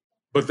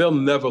 but they'll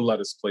never let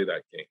us play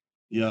that game.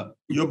 Yeah.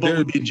 You're both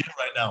would be in jail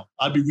right now.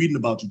 I'd be reading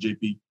about you,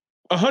 JP.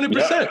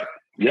 100%.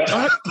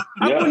 Yeah.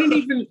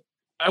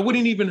 I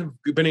wouldn't even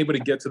have been able to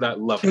get to that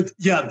level.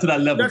 Yeah, to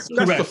that level.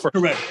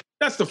 Correct.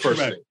 That's the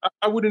first thing.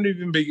 I wouldn't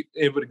even be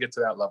able to get to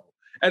that level.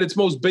 At its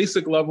most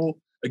basic level,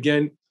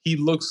 again, he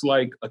looks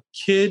like a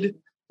kid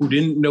who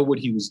didn't know what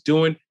he was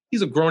doing.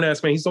 He's a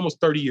grown-ass man. He's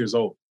almost 30 years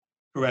old.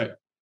 Correct.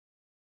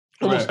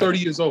 Almost 30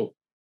 years old.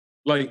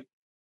 Like,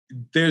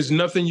 there's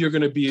nothing you're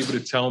going to be able to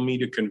tell me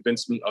to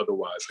convince me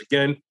otherwise.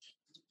 Again,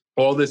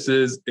 all this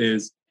is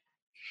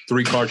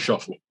 3-card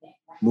shuffle.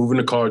 Moving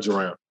the cards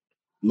around.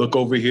 Look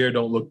over here,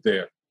 don't look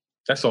there.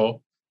 That's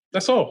all.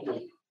 That's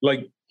all.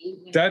 Like,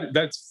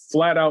 that's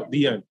flat out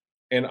the end.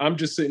 And I'm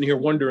just sitting here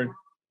wondering,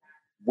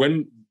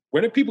 when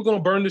are people going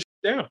to burn this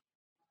down?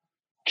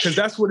 Because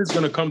that's what it's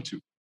going to come to.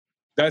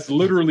 That's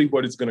literally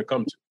what it's going to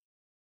come to.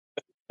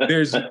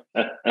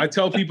 I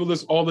tell people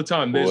this all the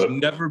time. There's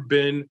never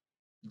been,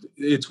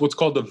 it's what's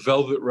called the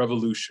Velvet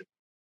Revolution.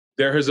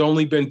 There has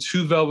only been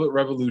 2 Velvet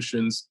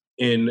Revolutions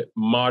in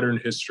modern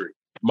history.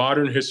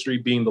 Modern history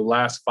being the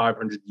last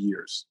 500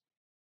 years,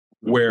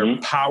 where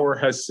power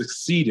has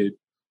succeeded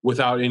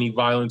without any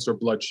violence or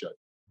bloodshed.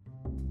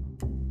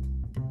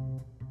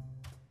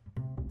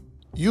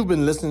 You've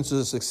been listening to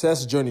the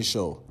Success Journey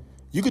Show.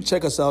 You can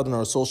check us out on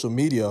our social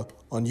media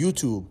on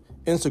YouTube,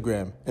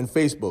 Instagram, and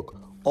Facebook.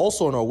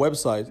 Also on our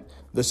website,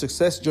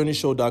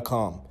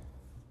 thesuccessjourneyshow.com.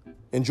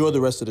 Enjoy the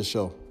rest of the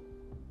show.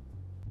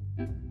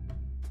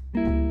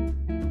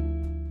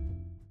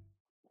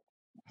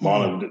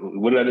 Marlon,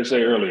 what did I just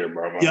say earlier,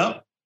 bro?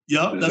 Yep.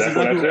 That's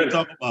exactly what we're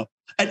talking about.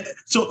 And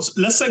so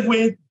let's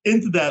segue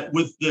into that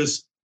with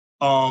this.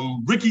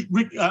 Ricky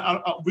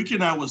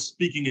and I was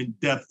speaking in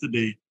depth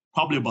today,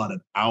 probably about an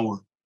hour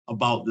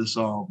about this,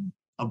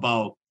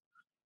 about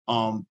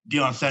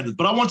Deion Sanders.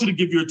 But I want you to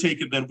give your take,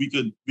 and then we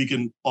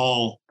can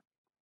all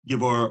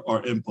give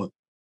our input.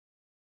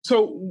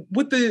 So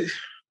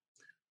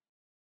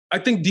I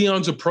think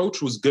Deion's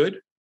approach was good,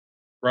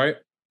 right?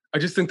 I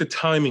just think the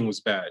timing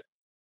was bad.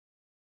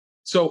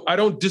 So I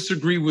don't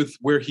disagree with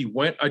where he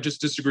went. I just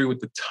disagree with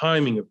the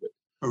timing of it.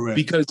 Correct.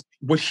 Because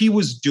what he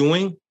was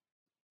doing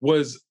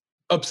was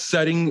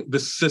upsetting the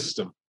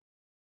system.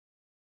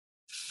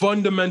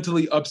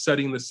 Fundamentally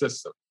upsetting the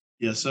system.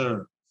 Yes,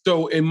 sir.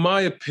 So in my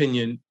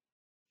opinion,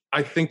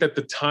 I think that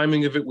the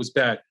timing of it was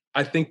bad.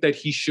 I think that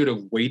he should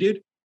have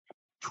waited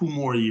 3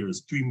 more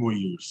years.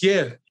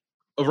 Yeah.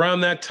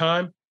 Around that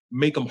time,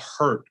 make him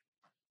hurt.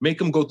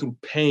 Make him go through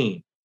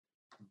pain.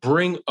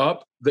 Bring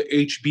up the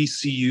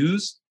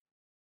HBCUs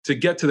to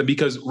get to them.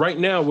 Because right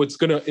now,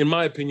 in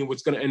my opinion,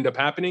 what's gonna end up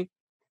happening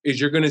is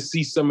you're gonna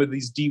see some of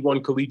these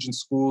D1 collegiate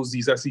schools,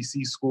 these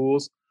SEC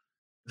schools,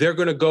 they're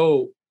gonna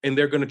go and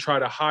they're gonna try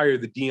to hire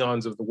the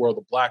Deions of the world,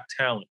 the black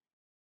talent,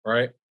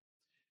 right?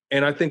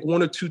 And I think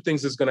one of two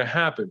things is gonna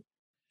happen.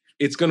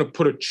 It's gonna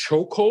put a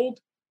chokehold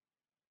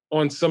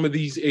on some of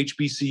these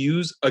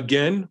HBCUs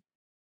again.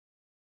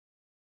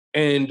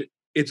 And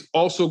it's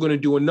also gonna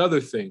do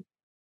another thing.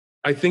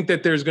 I think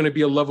that there's gonna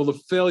be a level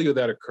of failure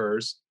that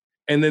occurs.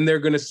 And then they're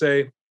going to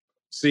say,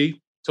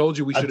 see, told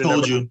you we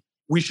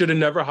should have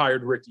never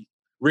hired Ricky.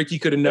 Ricky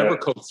could have never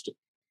coached it.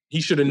 He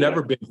should have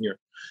never been here.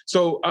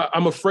 So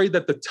I'm afraid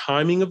that the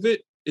timing of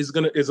it is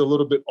a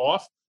little bit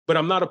off, but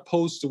I'm not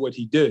opposed to what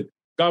he did.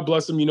 God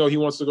bless him. You know, he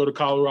wants to go to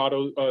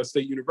Colorado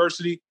State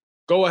University.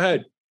 Go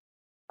ahead.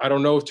 I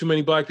don't know if too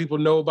many black people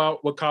know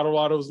about what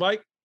Colorado's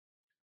like,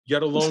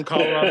 yet alone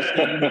Colorado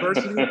State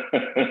University.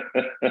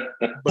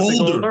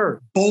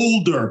 Boulder,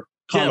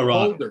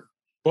 Colorado. Yeah,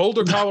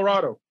 Boulder,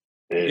 Colorado.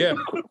 Yeah.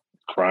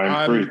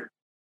 Crime-free.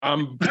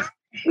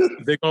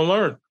 They're going to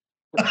learn.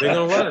 They're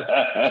going to learn.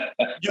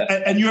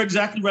 And you're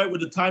exactly right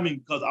with the timing,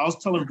 because I was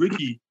telling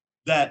Ricky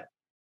that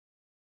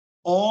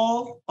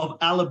all of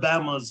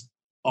Alabama's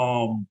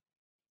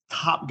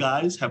top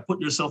guys have put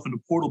themselves in the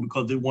portal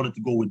because they wanted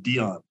to go with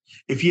Deion.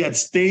 If he had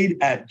stayed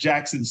at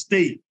Jackson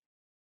State,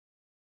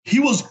 they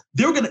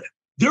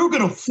were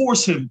gonna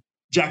force him,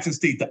 Jackson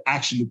State, to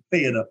actually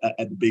play at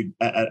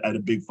a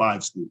Big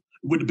Five school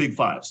with the Big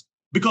Fives,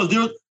 because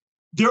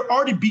they're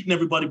already beating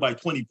everybody by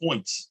 20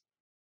 points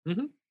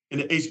in the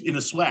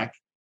SWAC.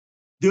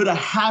 They're to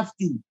have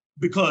to,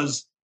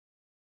 because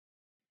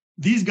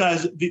these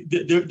guys,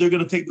 they're going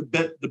to take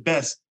the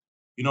best.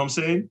 You know what I'm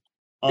saying?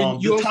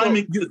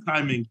 The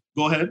timing.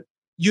 Go ahead.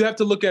 You have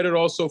to look at it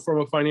also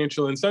from a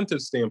financial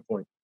incentive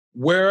standpoint.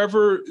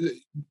 Wherever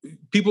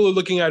people are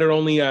looking at it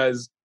only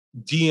as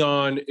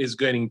Deion is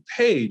getting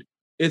paid,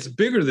 it's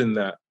bigger than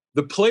that.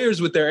 The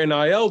players with their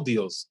NIL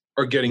deals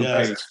are getting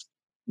paid.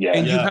 Yeah,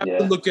 and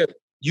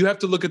you have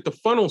to look at the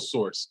funnel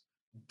source.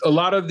 A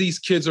lot of these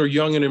kids are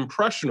young and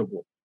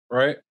impressionable,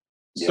 right?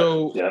 Yeah,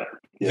 so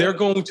they're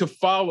going to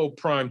follow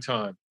prime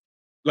time.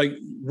 Like,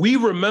 we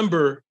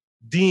remember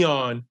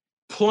Deion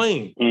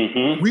playing.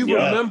 We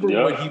remember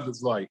what he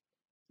was like.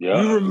 We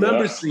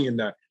remember seeing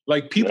that.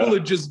 Like, people are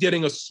just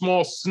getting a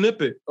small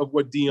snippet of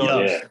what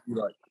Deion used to be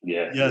like.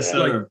 Yes,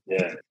 sir.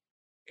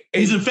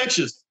 He's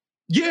infectious.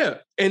 Yeah,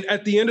 and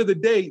at the end of the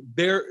day,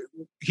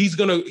 he's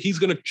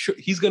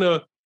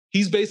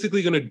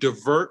basically gonna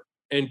divert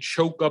and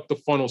choke up the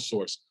funnel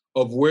source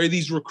of where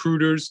these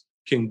recruiters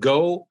can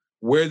go,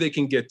 where they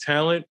can get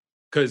talent.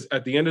 Because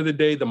at the end of the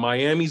day, the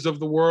Miamis of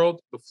the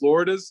world, the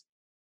Floridas,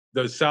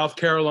 the South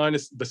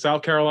Carolinas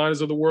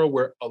of the world,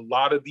 where a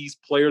lot of these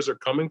players are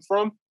coming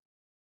from,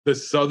 the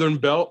Southern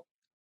Belt,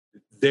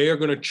 they are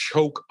gonna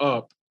choke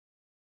up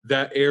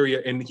that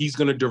area, and he's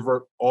gonna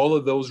divert all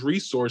of those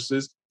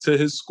resources to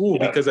his school,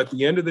 because at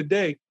the end of the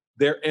day,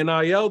 their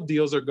NIL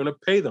deals are going to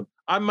pay them.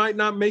 I might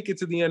not make it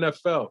to the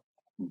NFL,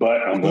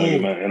 but I'm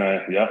going to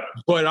NIL.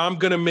 But I'm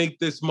going to make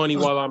this money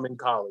while I'm in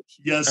college.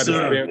 Yes,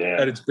 sir.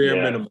 At its bare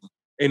minimum.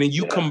 And then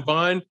you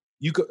combine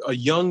a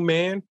young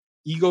man,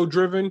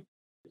 ego-driven,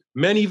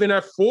 men even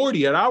at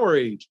 40, at our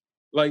age,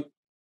 like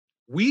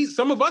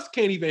some of us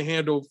can't even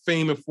handle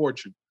fame and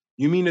fortune.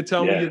 You mean to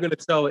tell me you're going to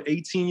tell an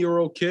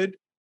 18-year-old kid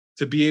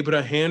to be able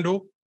to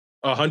handle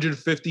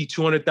 $150,000,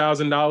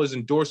 $200,000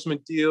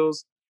 endorsement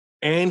deals,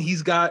 and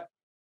he's got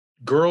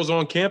girls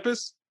on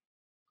campus?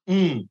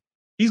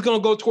 He's gonna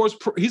go towards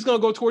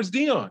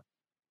Deion.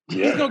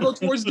 He's gonna go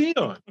towards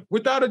Deion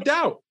without a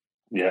doubt.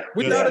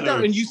 Without a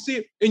doubt. And you see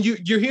it, and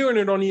you're hearing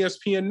it on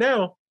ESPN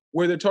now,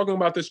 where they're talking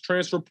about this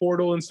transfer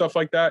portal and stuff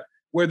like that,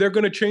 where they're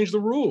going to change the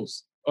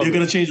rules. They're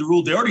going to change the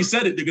rules. They already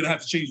said it. They're going to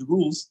have to change the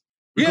rules.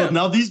 Because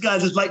now these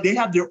guys, it's like they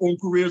have their own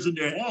careers in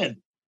their hand.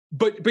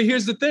 But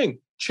here's the thing.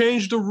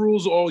 Change the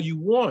rules all you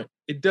want.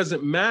 It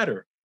doesn't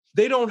matter.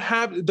 They don't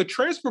have the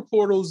transfer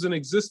portals in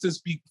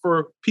existence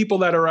for people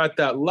that are at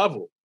that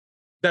level,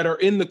 that are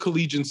in the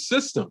collegiate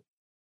system.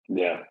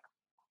 Yeah.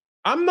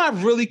 I'm not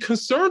really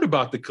concerned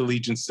about the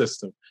collegiate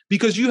system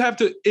because you have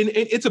to, and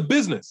it's a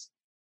business.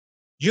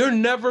 You're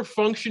never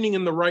functioning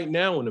in the right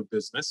now in a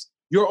business.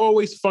 You're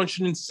always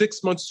functioning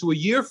 6 months to a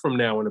year from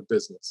now in a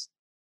business.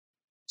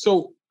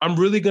 So I'm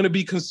really going to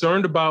be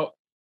concerned about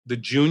the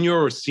junior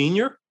or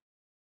senior?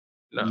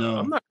 No.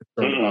 I'm not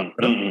concerned about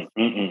them.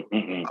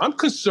 I'm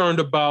concerned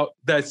about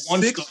that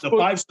the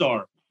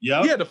 5-star.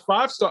 Yeah, the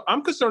 5-star.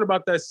 I'm concerned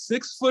about that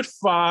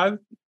 6'5".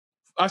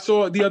 I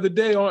saw the other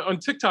day on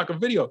TikTok a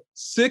video,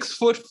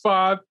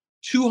 6'5",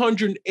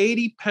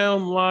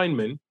 280-pound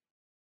lineman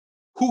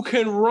who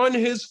can run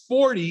his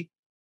 40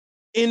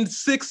 in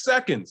 6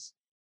 seconds.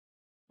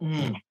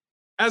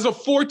 As a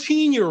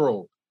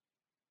 14-year-old.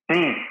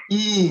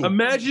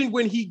 Imagine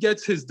when he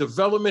gets his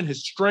development,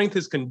 his strength,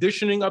 his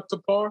conditioning up to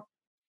par.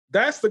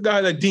 That's the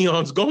guy that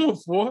Deion's going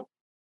for.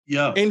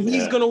 Yeah. And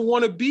he's going to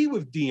want to be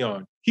with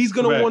Deion. He's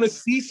going to want to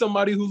see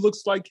somebody who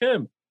looks like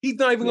him. He's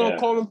not even going to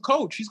call him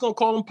coach. He's going to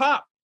call him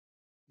Pop.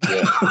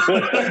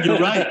 Yeah. You're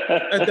right.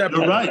 At that point.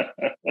 You're right.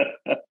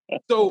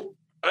 So,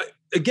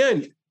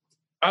 again,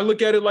 I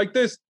look at it like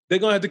this. They're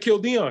going to have to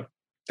kill Deion.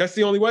 That's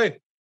the only way.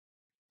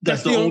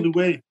 That's the only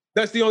way.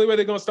 That's the only way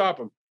they're going to stop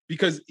him.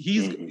 Because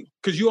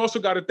because you also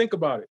got to think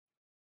about it.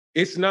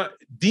 It's not,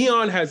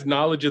 Deion has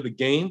knowledge of the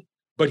game,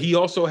 but he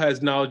also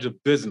has knowledge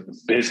of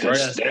business.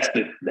 Business.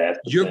 Right? That's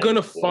You're going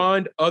to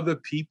find other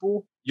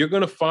people. You're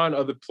going to find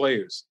other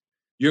players.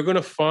 You're going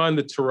to find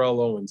the Terrell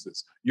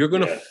Owenses. You're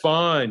going to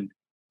find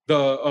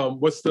the,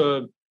 what's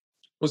the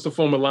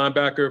former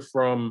linebacker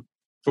from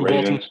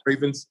Baltimore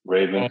Ravens?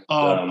 Ravens.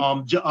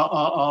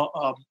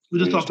 We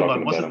just talked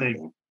about what's his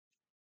name?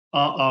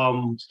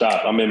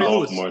 Stop. I'm in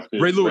Baltimore too.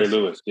 Ray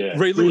Lewis. Yeah.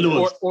 Ray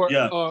Lewis.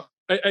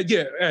 Ed.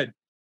 Ed.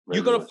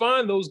 You're going to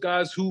find those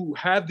guys who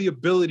have the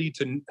ability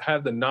to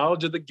have the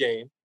knowledge of the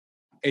game,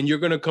 and you're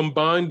going to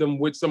combine them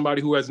with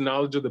somebody who has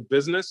knowledge of the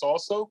business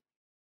also,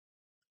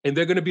 and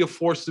they're going to be a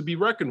force to be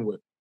reckoned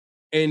with.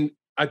 And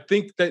I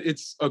think that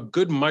it's a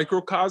good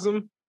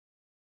microcosm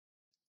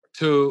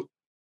to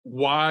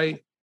why,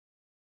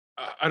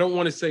 I don't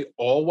want to say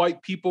all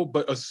white people,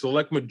 but a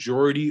select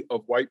majority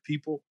of white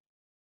people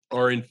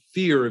are in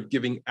fear of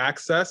giving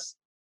access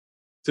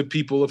to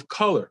people of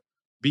color,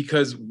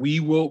 because we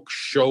will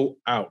show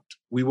out.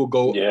 We will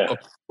go up,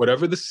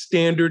 whatever the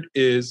standard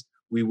is,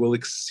 we will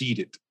exceed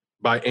it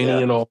by any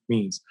and all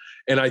means.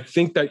 And I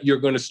think that you're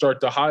going to start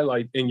to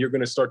highlight, and you're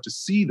going to start to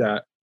see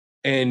that,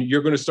 and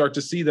you're going to start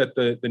to see that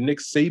the Nick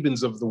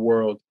Sabans of the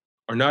world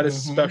are not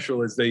as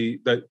special as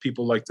that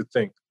people like to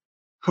think.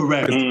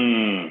 Correct.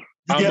 You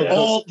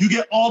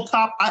get all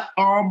top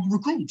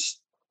recruits.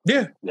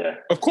 Yeah.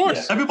 Of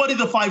course. Yeah. Everybody's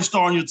a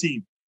 5-star on your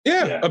team.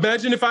 Yeah.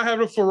 Imagine if I have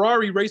a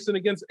Ferrari racing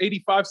against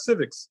 85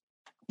 Civics.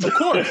 Of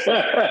course.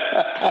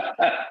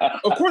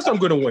 Of course I'm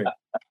going to win.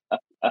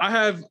 I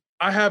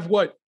have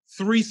what?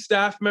 3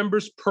 staff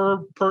members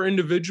per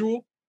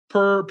individual,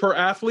 per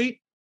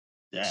athlete.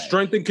 Yeah.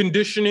 Strength and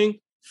conditioning,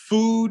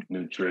 food,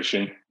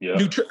 nutrition. Yeah.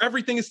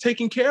 Everything is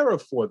taken care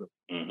of for them.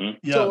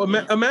 Yeah. So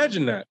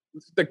imagine that.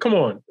 Come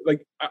on.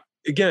 Like,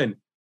 again,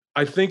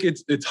 I think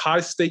it's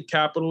high stake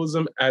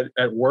capitalism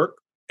at work,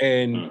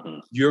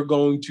 and you're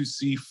going to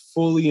see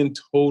fully and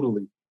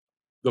totally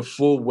the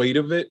full weight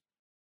of it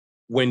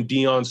when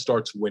Deion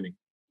starts winning.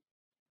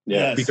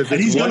 Yeah, because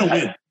he's going to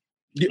win.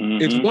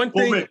 It's one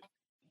thing.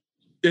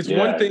 It's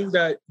one thing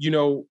that,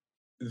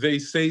 they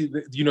say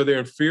that, they're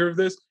in fear of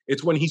this.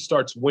 It's when he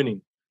starts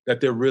winning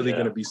that they're really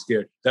going to be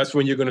scared. That's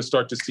when you're going to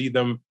start to see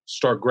them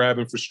start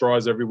grabbing for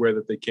straws everywhere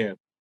that they can.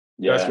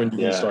 That's when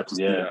you're going to start to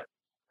see that.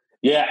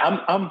 Yeah,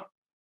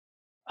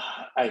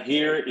 I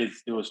hear it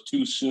was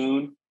too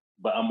soon,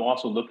 but I'm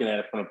also looking at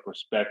it from a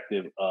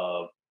perspective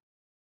of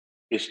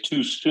it's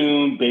too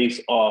soon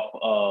based off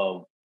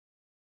of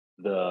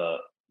the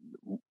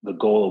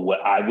goal of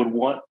what I would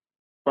want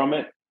from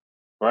it,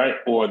 right?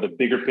 Or the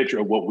bigger picture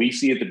of what we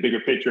see as the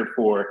bigger picture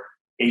for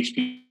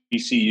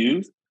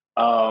HBCUs.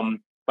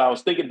 But I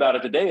was thinking about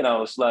it today, and I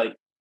was like,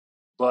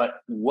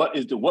 but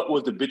what's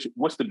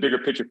the bigger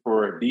picture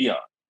for Deion?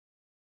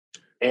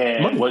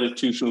 And what is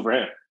too soon for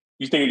him?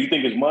 You think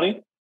it's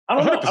money? I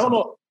don't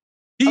know.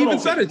 He even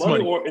said it's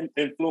money or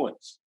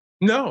influence.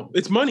 No,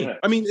 it's money. Yeah.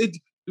 I mean,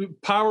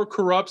 power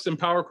corrupts, and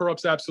power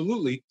corrupts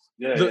absolutely.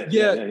 Yeah.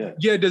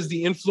 Does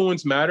the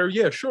influence matter?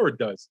 Yeah, sure it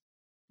does.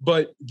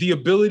 But the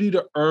ability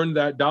to earn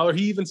that dollar,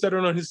 he even said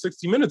it on his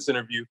 60 Minutes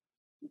interview.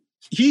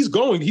 He was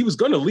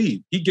going to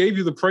leave. He gave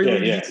you the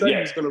prelude. He said he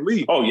was going to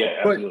leave. Oh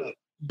yeah, absolutely.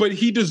 But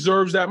he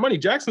deserves that money.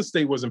 Jackson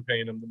State wasn't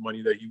paying him the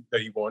money that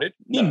he wanted.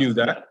 He knew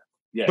that. No.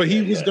 Yeah, but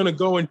he was going to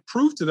go and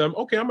prove to them,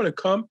 okay, I'm going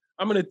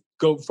to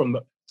go from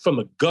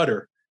the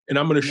gutter, and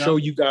I'm going to show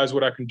you guys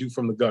what I can do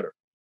from the gutter.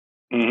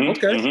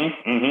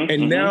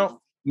 And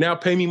now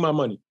pay me my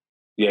money.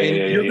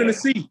 You're going to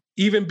see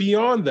even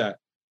beyond that.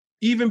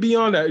 even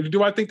beyond that,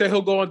 do I think that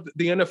he'll go on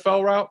the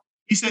NFL route?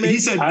 He said no.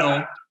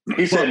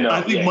 He said no.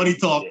 I think money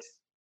talks.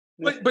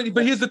 But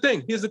here's the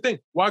thing.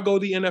 Why go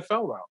the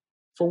NFL route?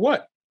 For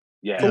what?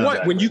 Yeah. For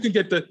what? When you can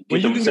get the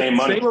same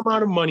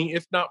amount of money,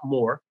 if not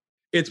more,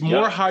 it's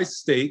more high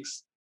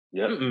stakes.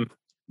 Yeah.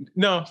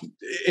 No,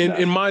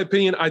 in my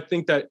opinion, I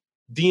think that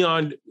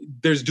Deion,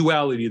 there's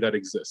duality that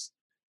exists.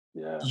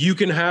 Yeah. You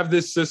can have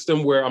this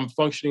system where I'm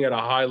functioning at a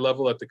high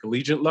level at the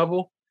collegiate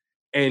level,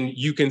 and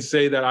you can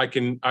say that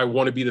I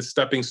want to be the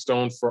stepping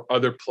stone for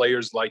other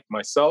players like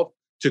myself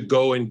to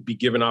go and be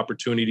given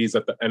opportunities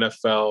at the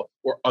NFL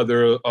or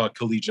other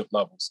collegiate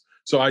levels.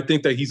 So I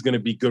think that he's going to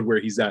be good where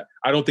he's at.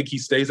 I don't think he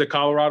stays at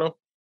Colorado.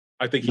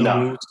 I think he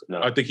moves. No.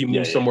 I think he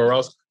moves somewhere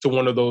else to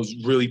one of those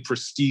really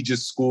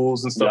prestigious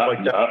schools and stuff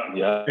like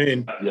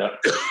that.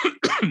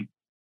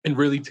 And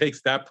really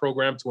takes that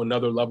program to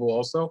another level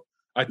also.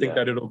 I think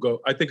that it'll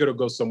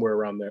go somewhere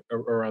around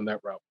that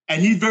route.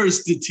 And he's very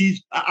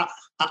strategic.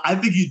 I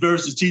think he's very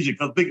strategic.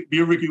 I think me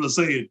and Ricky was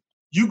saying,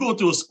 you go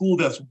to a school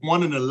that's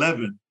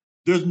 1-11,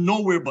 there's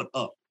nowhere but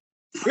up.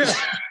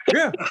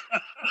 Yeah.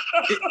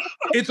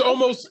 It's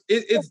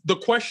the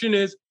question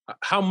is,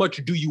 how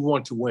much do you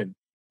want to win?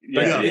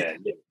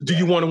 Do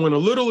you want to win a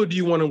little or do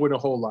you want to win a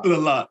whole lot? A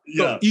lot,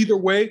 yeah. So either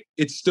way,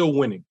 it's still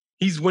winning.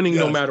 He's winning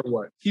no matter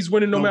what. He's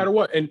winning no matter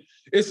what. And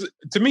it's,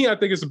 to me, I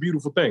think it's a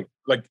beautiful thing.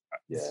 Like,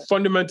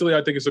 fundamentally,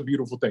 I think it's a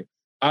beautiful thing.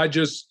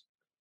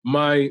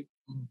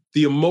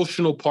 The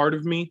emotional part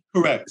of me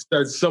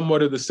says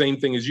somewhat of the same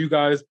thing as you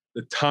guys,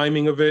 the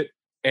timing of it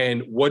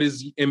and what is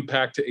the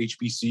impact to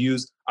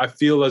HBCUs. I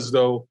feel as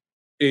though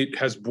it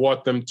has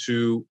brought them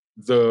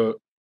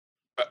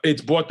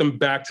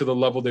back to the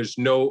level. There's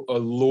no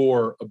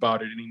allure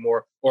about it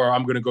anymore, or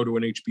I'm going to go to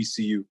an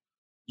HBCU.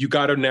 You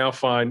got to now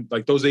find,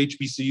 like, those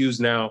HBCUs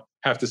now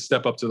have to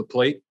step up to the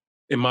plate,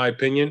 in my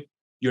opinion.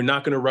 You're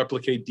not going to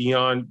replicate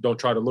Deion. Don't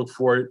try to look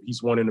for it.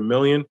 He's one in a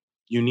million.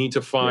 You need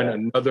to find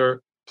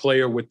another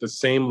player with the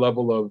same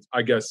level of,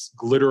 I guess,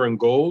 glitter and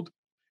gold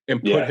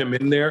and put him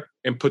in there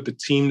and put the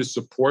team to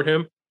support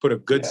him, put a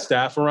good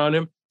staff around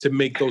him to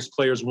make those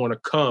players want to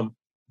come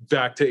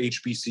back to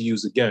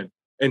HBCUs again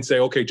and say,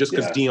 okay, just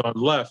because Deion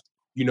left,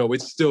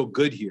 it's still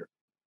good here.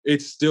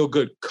 It's still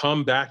good.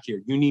 Come back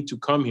here. You need to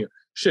come here.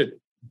 Shit.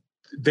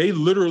 They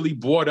literally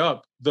bought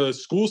up the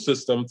school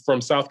system from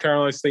South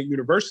Carolina State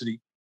University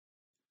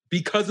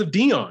because of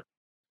Deion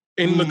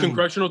in the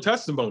congressional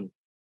testimony.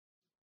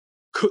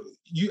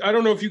 I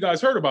don't know if you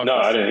guys heard about this. No,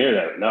 I didn't hear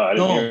that. No, I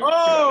didn't hear that.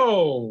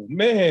 Oh,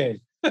 man.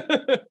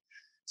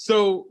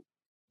 So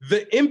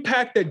the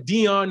impact that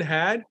Deion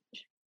had,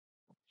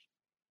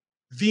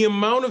 the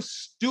amount of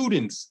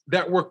students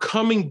that were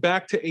coming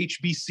back to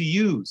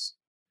HBCUs.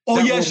 Oh,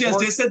 yes.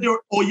 They said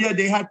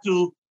they had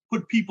to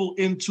put people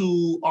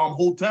into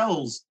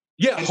hotels.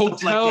 Yeah,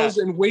 hotels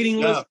and waiting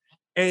lists.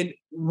 And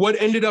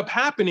what ended up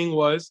happening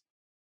was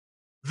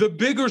the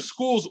bigger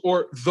schools,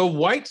 or the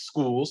white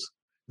schools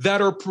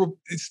that are,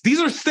 these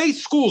are state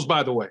schools,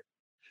 by the way,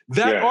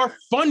 that are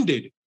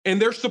funded,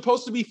 and they're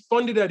supposed to be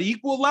funded at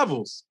equal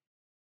levels.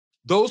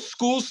 Those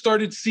schools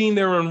started seeing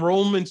their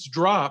enrollments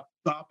drop.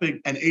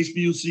 And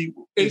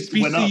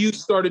HBCU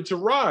started to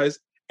rise.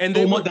 And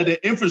so much that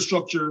the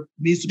infrastructure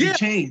needs to be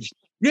changed.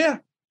 Yeah.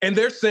 And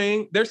they're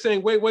saying,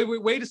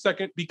 wait a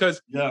second,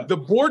 because the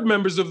board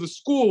members of the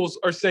schools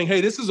are saying,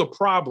 hey, this is a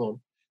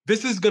problem.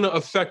 This is going to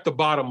affect the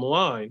bottom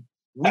line.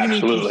 We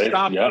need to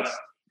stop this.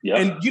 Yep.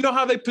 And you know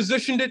how they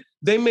positioned it?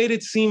 They made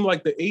it seem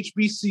like the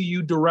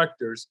HBCU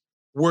directors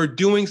were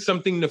doing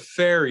something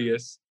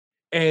nefarious,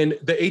 and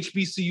the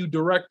HBCU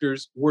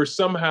directors were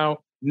somehow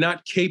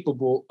not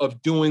capable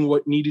of doing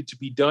what needed to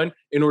be done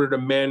in order to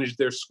manage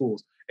their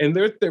schools. And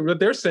what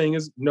they're saying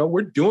is, no,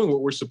 we're doing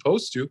what we're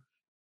supposed to.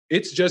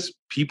 It's just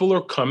people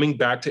are coming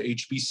back to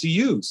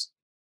HBCUs.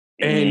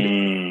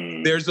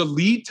 And there's a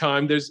lead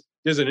time. There's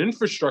an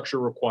infrastructure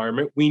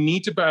requirement. We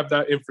need to have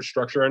that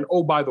infrastructure. And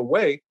oh, by the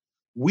way,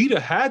 we'd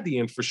have had the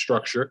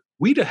infrastructure.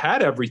 We'd have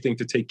had everything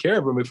to take care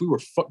of them if we were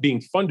being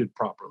funded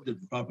properly.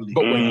 But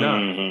we're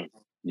not.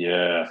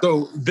 Yeah.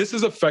 So this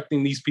is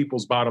affecting these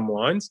people's bottom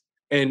lines.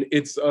 And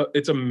it's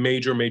a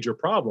major, major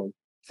problem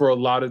for a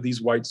lot of these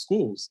white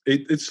schools.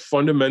 It's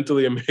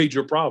fundamentally a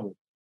major problem.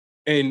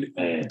 And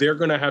they're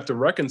going to have to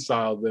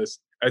reconcile this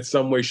at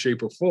some way,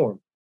 shape, or form.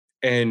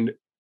 And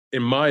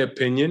in my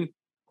opinion,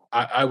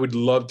 I would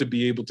love to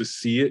be able to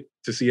see it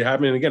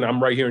happen. And again,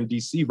 I'm right here in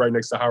DC, right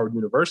next to Howard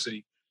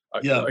University.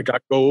 I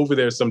go over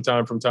there from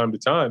time to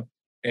time.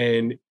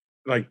 And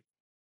like,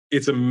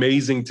 it's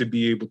amazing to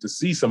be able to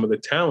see some of the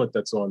talent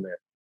that's on there.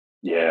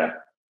 Yeah.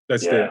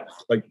 That's there.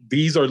 Like,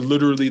 these are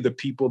literally the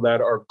people that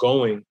are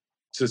going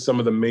to some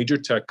of the major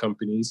tech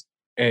companies,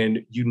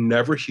 and you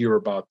never hear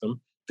about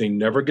them. They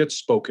never get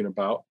spoken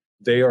about.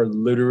 They are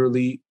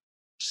literally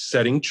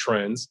setting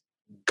trends,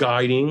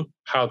 guiding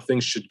how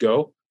things should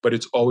go, but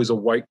it's always a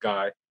white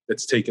guy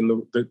that's taking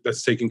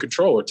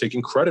control or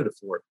taking credit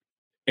for it.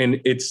 And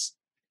it's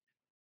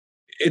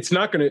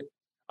not going to,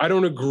 I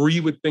don't agree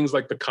with things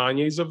like the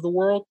Kanyes of the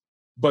world,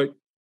 but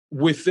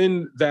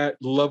within that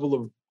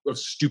level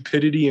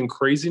stupidity and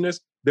craziness,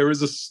 there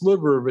is a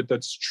sliver of it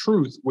that's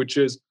truth, which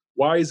is,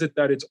 why is it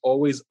that it's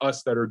always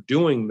us that are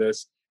doing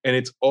this, and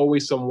it's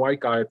always some white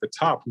guy at the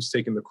top who's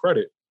taking the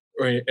credit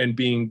and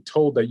being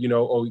told that,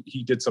 oh,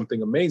 he did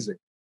something amazing?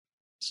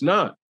 It's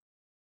not.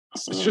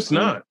 It's just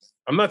not.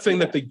 I'm not saying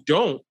that they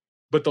don't,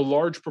 but the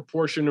large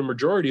proportion and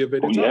majority of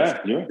it is us.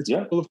 It's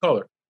people of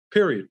color,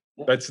 period.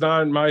 Yeah. That's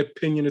not, in my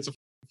opinion, it's a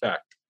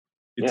fact.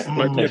 It's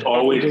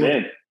always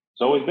been.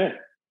 It's always been.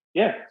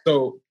 Yeah.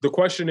 So the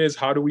question is,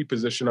 how do we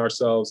position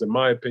ourselves, in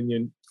my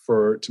opinion,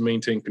 to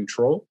maintain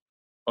control?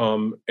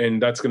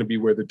 And that's going to be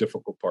where the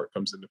difficult part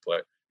comes into play,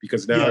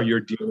 because now you're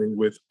dealing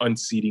with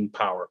unseating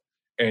power.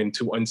 And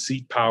to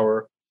unseat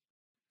power,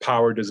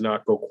 power does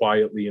not go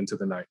quietly into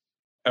the night,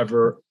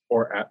 ever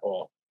or at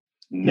all.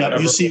 Yeah,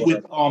 you see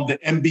with the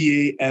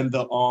NBA and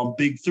the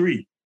Big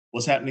Three,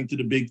 what's happening to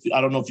the Big Three. I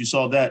don't know if you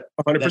saw that.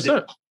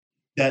 100%.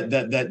 That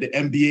the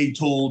NBA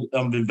told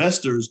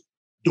investors,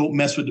 don't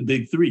mess with the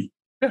Big Three.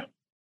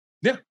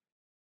 Yeah.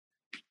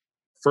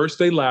 First,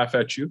 they laugh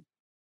at you.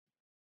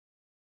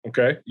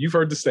 Okay, you've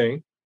heard the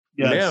saying.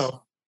 Yes.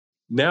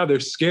 Now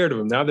they're scared of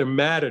him. Now they're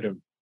mad at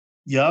him.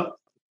 Yep.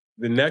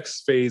 The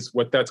next phase,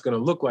 what that's going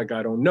to look like,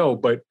 I don't know.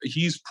 But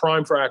he's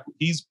prime for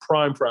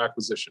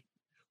acquisition.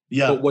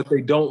 Yeah. But what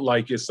they don't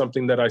like is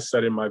something that I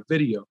said in my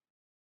video.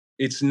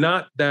 It's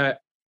not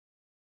that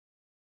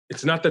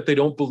they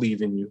don't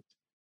believe in you.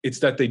 It's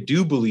that they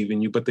do believe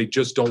in you, but they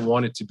just don't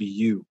want it to be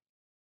you.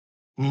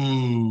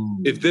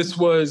 If this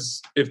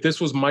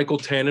was Michael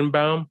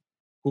Tannenbaum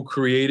who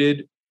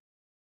created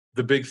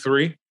the Big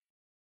Three,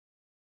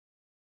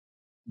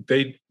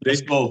 they'd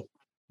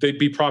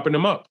be propping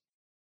him up.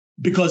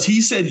 Because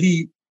he said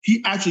he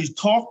actually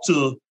talked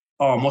to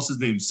what's his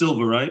name,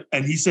 Silver, right?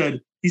 And he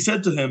said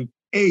to him,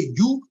 hey,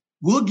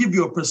 we'll give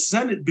you a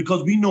percentage,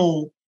 because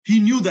he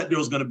knew that there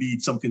was going to be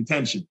some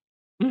contention.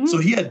 Mm-hmm. So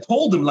he had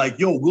told him, like,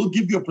 yo, we'll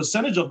give you a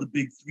percentage of the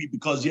Big Three,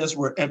 because yes,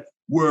 we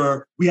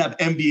have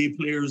NBA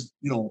players,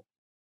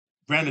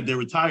 granted they're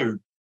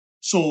retired.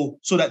 So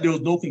that there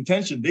was no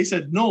contention. They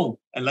said no.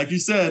 And like you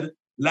said,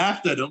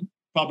 laughed at him,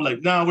 probably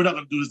like, nah, we're not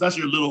gonna do this. That's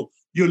your little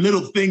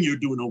thing you're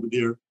doing over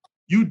there.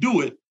 You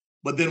do it.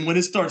 But then when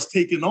it starts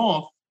taking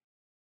off,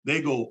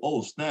 they go,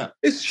 oh, snap.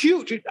 It's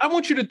huge. I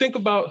want you to think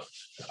about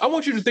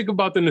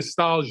the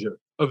nostalgia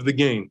of the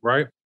game,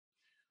 right?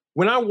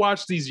 When I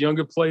watch these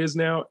younger players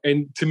now,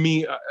 and to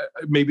me,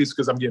 maybe it's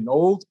because I'm getting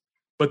old,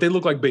 but they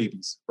look like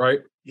babies,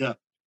 right? Yeah.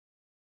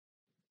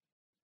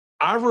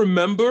 I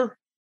remember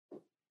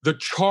the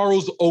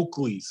Charles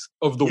Oakleys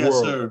of the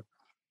world, sir,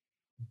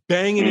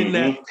 banging in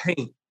that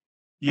paint.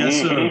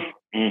 Yes, sir.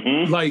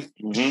 Like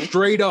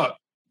straight up,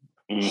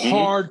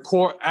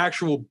 hardcore,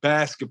 actual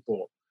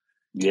basketball.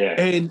 Yeah.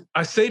 And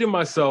I say to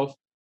myself,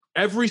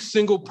 every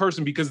single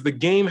person, because the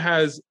game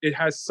has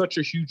such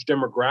a huge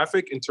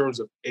demographic in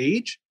terms of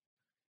age,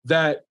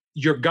 that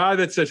your guy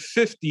that's at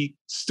 50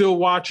 still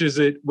watches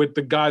it with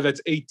the guy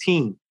that's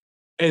 18.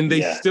 And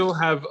they still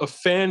have a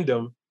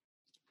fandom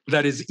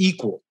that is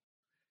equal.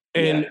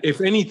 And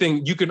if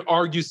anything, you can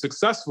argue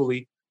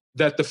successfully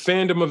that the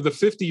fandom of the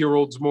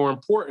 50-year-old is more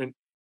important,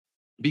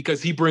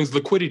 because he brings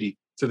liquidity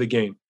to the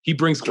game. He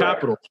brings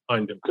capital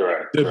behind him.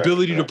 The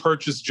ability to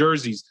purchase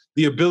jerseys,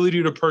 the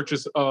ability to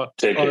purchase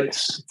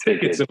tickets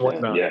and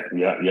whatnot.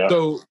 Yeah.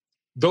 So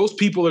those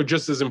people are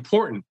just as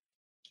important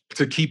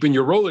to keep in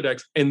your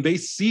Rolodex. And they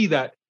see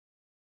that,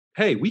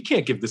 hey, we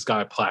can't give this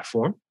guy a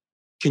platform.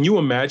 Can you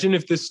imagine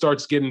if this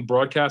starts getting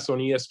broadcast on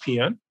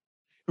ESPN?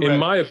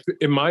 Correct.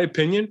 In my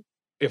opinion,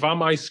 if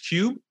I'm Ice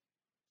Cube,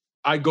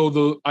 I go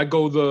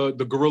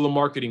the guerrilla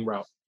marketing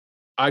route.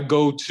 I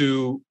go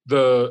to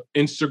the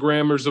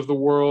Instagrammers of the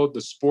world,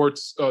 the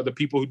sports, the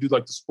people who do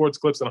like the sports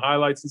clips and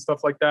highlights and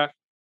stuff like that.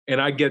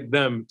 And I get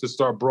them to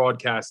start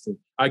broadcasting.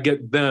 I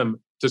get them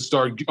to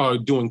start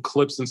doing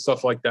clips and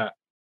stuff like that.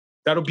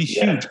 That'll be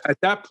huge. At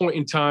that point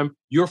in time,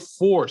 you're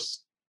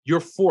forced,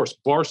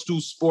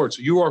 Barstool Sports,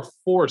 you are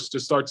forced to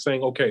start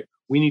saying, okay,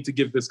 we need to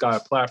give this guy a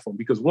platform.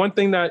 Because one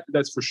thing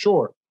that's for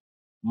sure,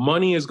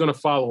 money is going to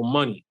follow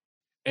money.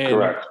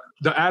 And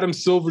the Adam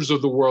Silvers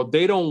of the world,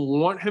 they don't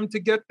want him to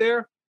get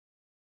there.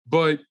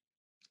 But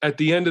at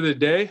the end of the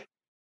day,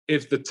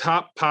 if the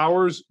top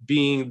powers,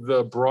 being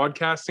the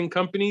broadcasting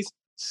companies,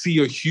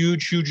 see a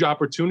huge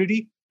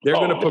opportunity, they're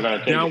going to put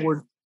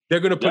downward. They're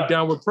going to put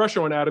downward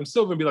pressure on Adam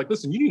Silver and be like,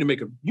 listen, you need to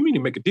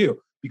make a deal,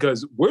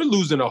 because we're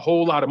losing a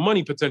whole lot of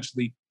money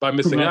potentially by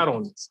missing out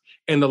on this.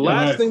 And the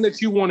last thing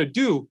that you want to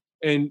do,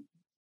 and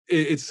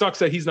it sucks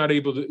that he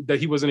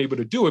wasn't able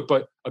to do it,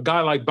 but a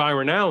guy like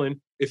Byron Allen,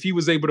 if he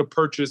was able to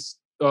purchase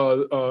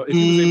Weathercam,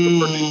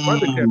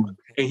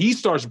 and he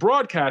starts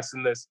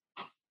broadcasting this,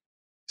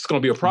 it's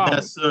going to be a problem.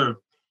 Yes, sir.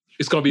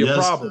 It's going to be a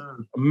problem,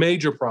 sir. A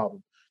major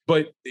problem.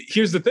 But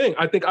here's the thing.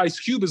 I think Ice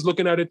Cube is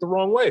looking at it the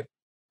wrong way.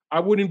 I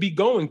wouldn't be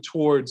going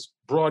towards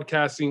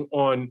broadcasting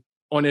on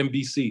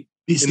NBC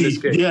in this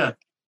case. Yeah.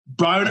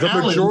 Brian the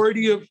Allen.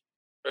 Majority of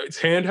it's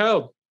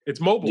handheld. It's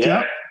mobile.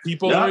 Yeah.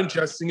 People are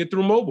ingesting it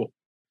through mobile.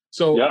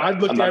 So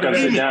I'd look at it. I'm not going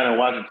to sit down and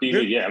watch the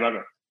TV. I'm not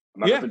going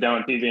to sit down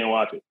on TV and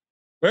watch it.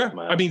 Yeah,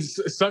 I mean,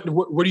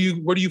 what are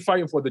you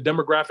fighting for? The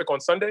demographic on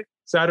Sunday,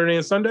 Saturday,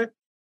 and Sunday?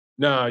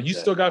 Nah, you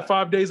still got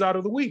 5 days out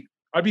of the week.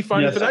 I'd be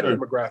fighting for that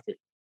demographic,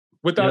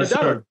 without a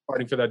doubt. I'd be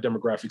fighting for that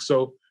demographic.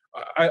 So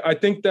I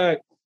think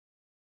that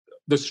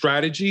the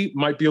strategy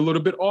might be a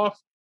little bit off,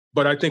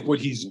 but I think what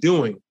he's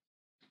doing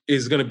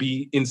is going to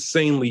be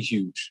insanely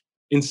huge.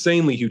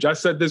 Insanely huge. I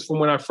said this from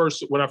when I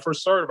first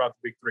started about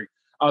the big three.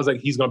 I was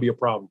like, he's going to be a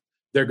problem.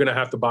 They're going to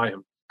have to buy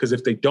him, because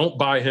if they don't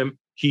buy him,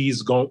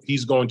 he's going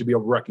to be a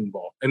wrecking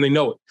ball, and they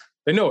know it.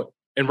 They know it.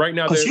 And right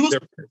now,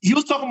 he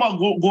was talking about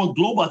going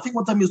global. I think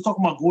one time he was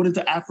talking about going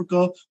into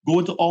Africa,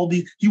 going to all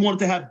these. He wanted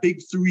to have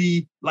big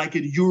three like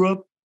in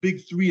Europe,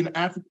 big three in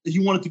Africa. He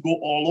wanted to go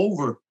all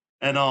over.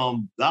 And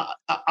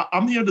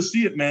I'm here to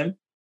see it, man.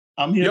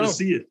 I'm here to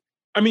see it.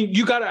 I mean,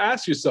 you got to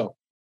ask yourself,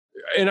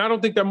 and I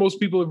don't think that most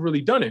people have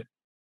really done it.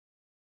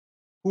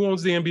 Who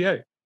owns the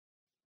NBA?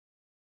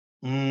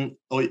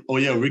 Oh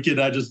yeah, Ricky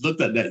and I just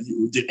looked at that.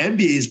 The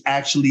NBA is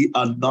actually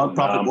a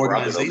nonprofit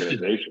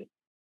organization.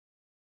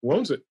 Who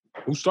owns it?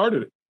 Who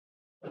started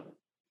it?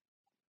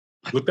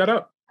 Look that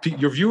up.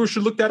 Your viewers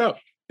should look that up.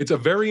 It's a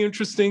very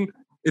interesting.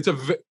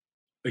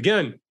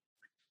 Again,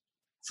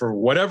 for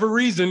whatever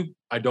reason,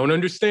 I don't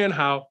understand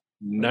how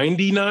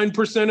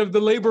 99% of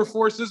the labor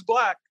force is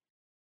Black,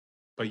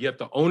 but yet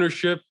the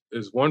ownership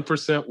is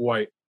 1%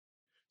 white.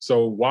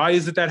 So why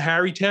is it that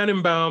Harry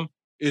Tannenbaum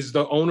is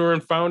the owner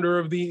and founder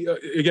of the,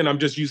 again, I'm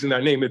just using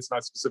that name, it's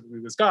not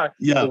specifically this guy.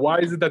 Yeah. But why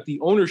is it that the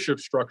ownership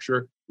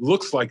structure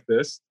looks like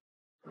this?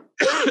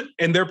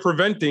 And they're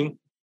preventing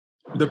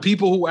the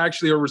people who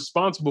actually are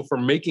responsible for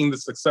making the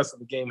success of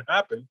the game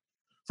happen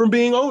from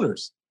being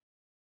owners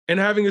and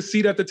having a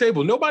seat at the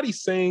table.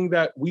 Nobody's saying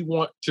that we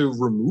want to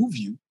remove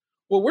you.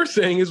 What we're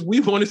saying is we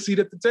want a seat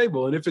at the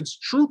table. And if it's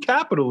true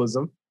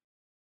capitalism,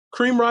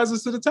 cream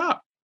rises to the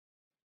top.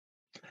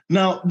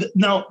 Now,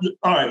 all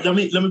right. Let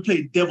me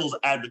play devil's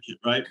advocate,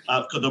 right?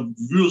 Because the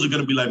viewers are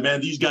going to be like,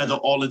 man, these guys are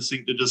all in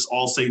sync. They're just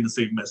all saying the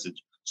same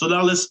message. So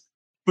now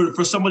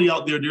for somebody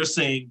out there, they're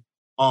saying,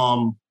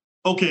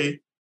 okay,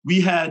 we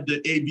had the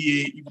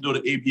ABA, even though the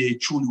ABA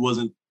truly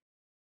wasn't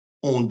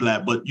owned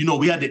Black, but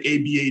we had the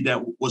ABA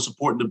that was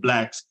supporting the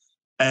Blacks,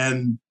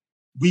 and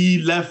we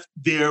left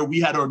there. We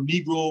had our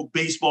Negro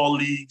baseball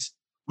leagues.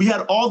 We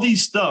had all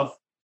these stuff,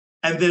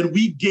 and then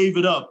we gave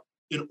it up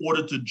in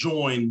order to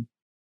join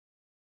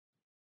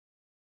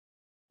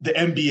the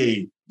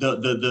NBA,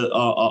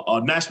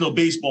 the National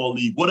Baseball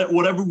League,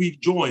 whatever we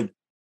joined.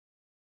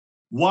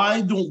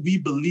 Why don't we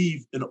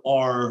believe in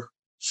our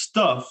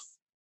stuff,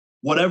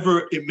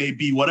 whatever it may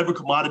be, whatever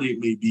commodity it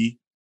may be,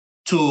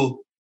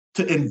 to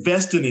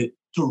invest in it,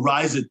 to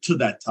rise it to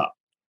that top?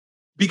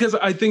 Because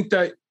I think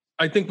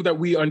that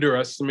we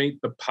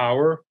underestimate the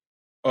power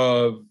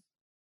of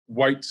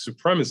white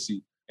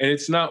supremacy. And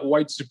it's not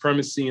white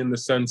supremacy in the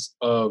sense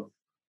of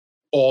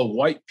all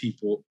white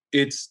people.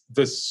 It's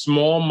the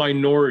small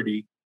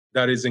minority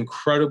that is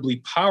incredibly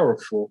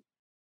powerful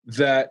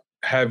that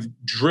have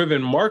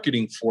driven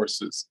marketing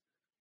forces.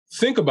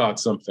 Think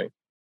about something.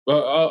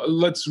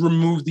 Let's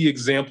remove the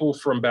example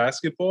from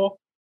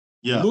basketball.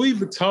 Yeah. Louis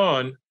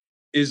Vuitton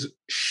is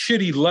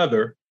shitty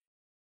leather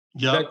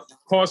that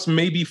costs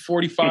maybe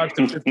 $45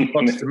 to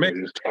 $50 to make.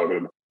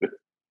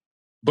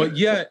 But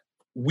yet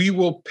we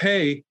will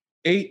pay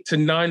 $800 to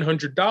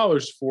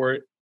 $900 for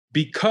it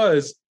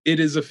because it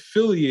is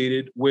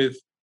affiliated with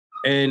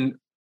an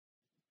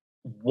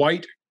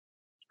white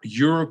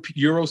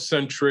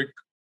Eurocentric,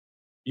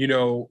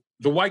 the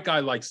white guy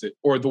likes it,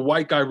 or the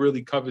white guy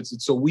really covets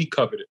it, so we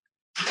covet it.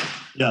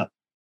 Yeah.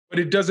 But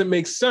it doesn't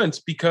make sense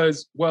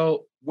because,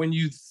 well, when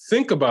you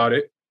think about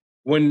it,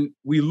 when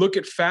we look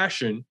at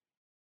fashion,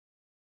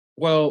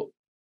 well,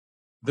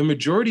 the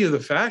majority of the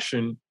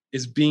fashion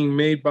is being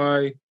made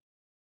by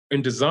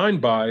and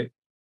designed by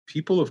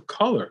people of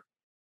color.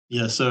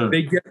 Yes, sir.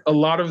 They get a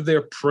lot of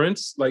their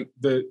prints, like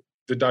the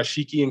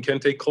dashiki and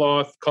kente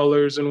cloth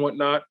colors and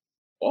whatnot.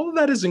 All of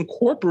that is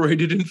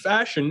incorporated in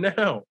fashion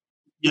now.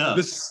 Yeah.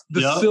 The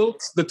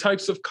silks, the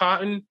types of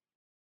cotton,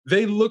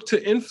 they look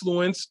to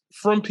influence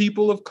from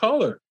people of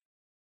color.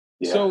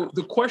 Yeah. So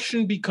the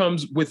question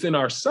becomes within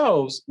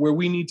ourselves, where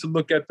we need to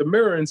look at the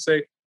mirror and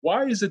say,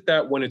 why is it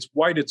that when it's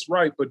white, it's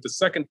right, but the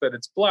second that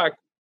it's Black,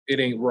 it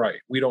ain't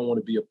right? We don't want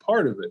to be a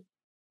part of it.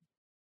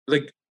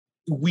 Like,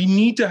 we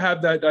need to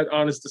have that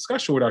honest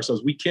discussion with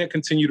ourselves. We can't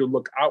continue to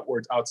look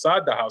outwards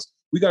outside the house.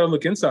 We got to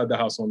look inside the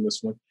house on this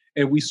one.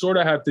 And we sort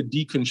of have to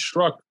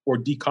deconstruct or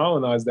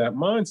decolonize that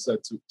mindset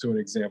to an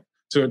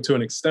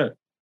extent.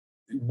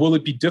 Will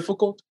it be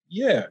difficult?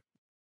 Yeah.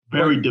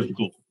 Very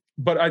difficult.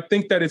 But I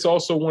think that it's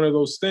also one of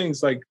those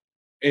things, like,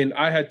 and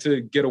I had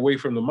to get away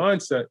from the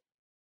mindset,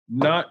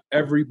 not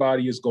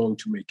everybody is going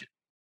to make it.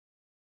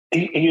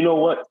 And you know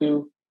what,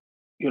 too?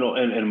 And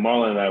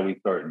Marlon and I, we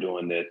started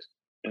doing this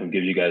and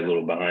give you guys a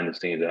little behind the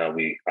scenes of how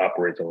we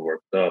operate some of our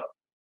stuff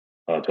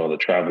to all the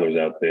travelers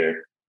out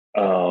there.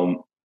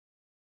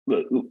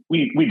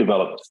 We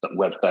develop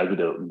websites, we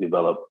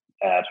develop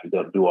apps, we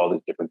do all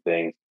these different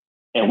things.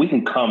 And we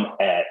can come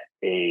at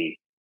a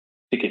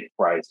ticket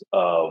price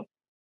of,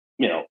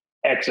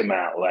 X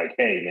amount. Like,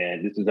 hey,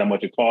 man, this is how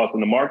much it costs in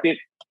the market.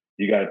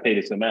 You got to pay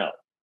this amount,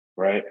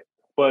 right?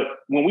 But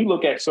when we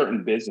look at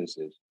certain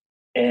businesses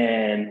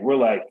and we're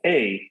like,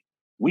 hey,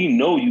 we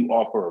know you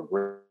offer a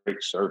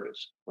great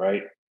service,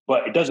 right?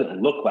 But it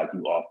doesn't look like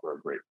you offer a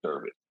great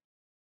service.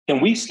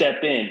 Can we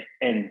step in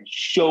and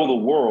show the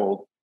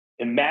world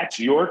and match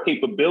your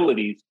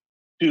capabilities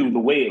to the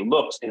way it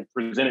looks and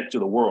present it to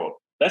the world?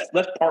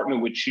 Let's partner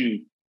with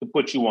you to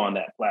put you on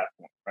that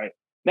platform, right?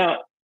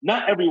 Now,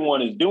 not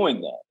everyone is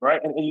doing that,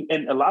 right?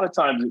 And a lot of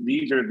times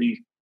these are these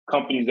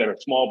companies that are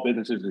small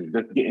businesses that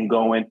are just getting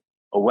going.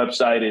 A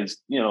website is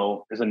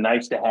a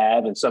nice to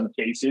have in some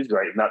cases,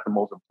 right? Not the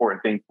most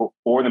important thing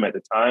for them at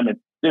the time. And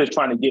they're just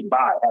trying to get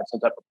by, have some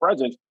type of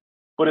presence.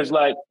 But it's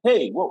like,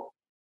 hey, well,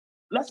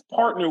 let's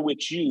partner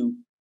with you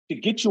to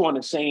get you on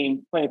the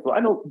same playing field.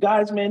 I know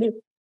guys, man, they're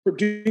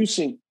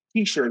producing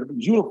t-shirts,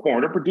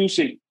 uniform, they're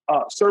producing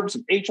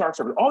services, HR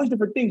services, all these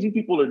different things these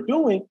people are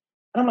doing.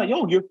 And I'm like,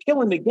 yo, you're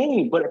killing the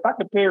game. But if I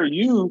compare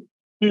you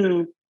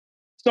to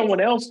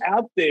someone else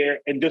out there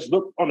and just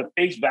look on the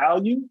face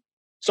value,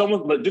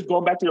 someone just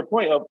going back to your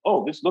point of,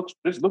 oh, this looks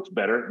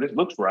better, this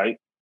looks right,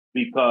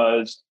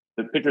 because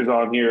the pictures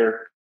on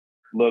here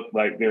look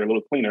like they're a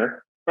little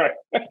cleaner, right?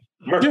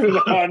 Versus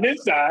on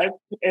this side,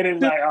 and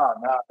it's like, oh,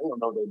 nah, they don't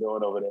know what they're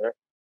doing over there.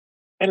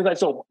 And it's like,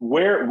 so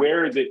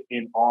where is it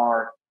in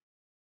our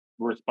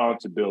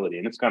responsibility?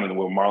 And it's kind of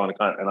where Marlon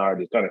and I are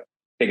just kind of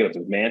taking up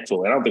this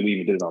mantle. And I don't think we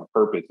even did it on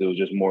purpose. It was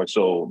just more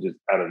so just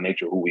out of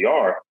nature who we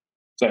are.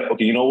 It's like,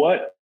 okay, you know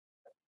what?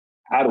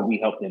 How do we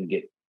help them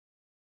get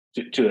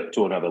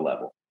to another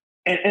level?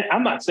 And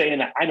I'm not saying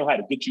that I know how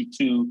to get you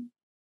to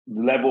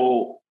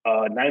level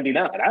 99.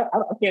 I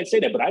can't say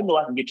that, but I know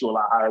I can get you a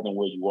lot higher than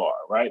where you are,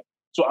 right?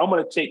 So I'm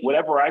going to take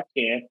whatever I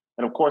can.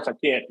 And of course, I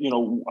can't,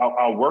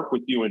 I'll work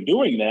with you in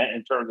doing that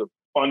in terms of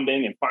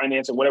funding and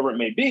finance and whatever it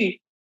may be.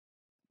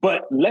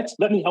 But let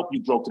me help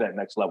you grow to that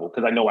next level,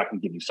 because I know I can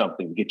give you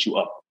something, get you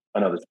up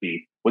another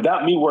speed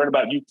without me worrying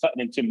about you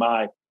cutting into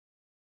my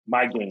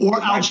game.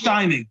 Or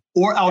outshining.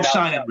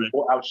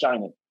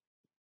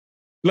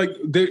 Like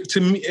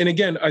to me, and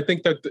again, I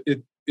think that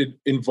it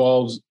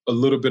involves a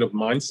little bit of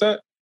mindset.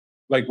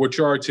 Like what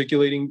you're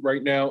articulating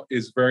right now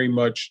is very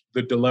much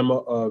the dilemma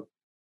of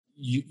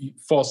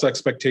false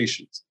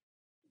expectations.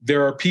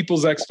 There are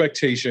people's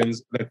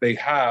expectations that they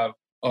have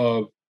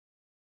of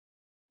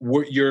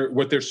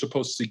what they're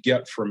supposed to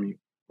get from you,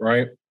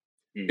 right?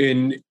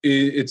 And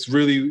it's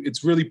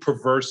really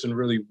perverse and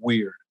really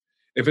weird.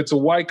 If it's a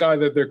white guy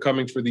that they're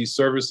coming for these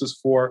services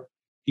for,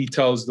 he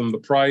tells them the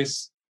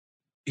price,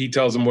 he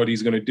tells them what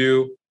he's going to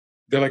do.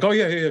 They're like, oh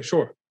yeah,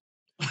 sure.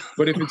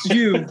 But if it's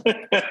you,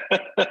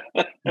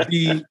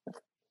 the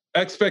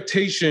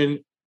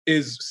expectation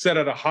is set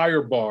at a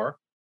higher bar.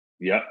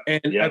 Yeah.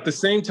 And at the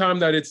same time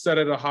that it's set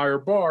at a higher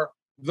bar,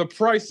 the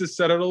price is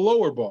set at a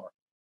lower bar.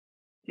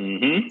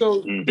 Mm-hmm.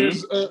 So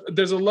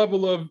there's a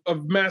level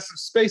of massive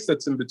space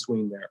that's in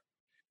between there.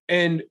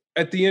 And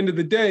at the end of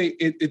the day,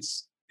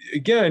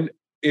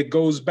 it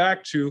goes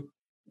back to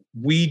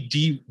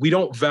we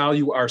don't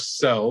value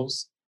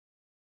ourselves.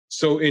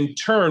 So in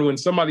turn, when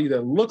somebody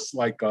that looks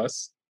like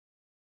us,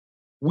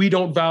 we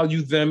don't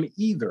value them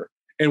either.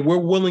 And we're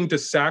willing to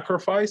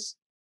sacrifice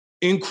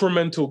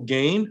incremental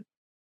gain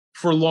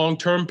for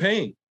long-term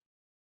pain.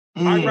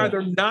 I'd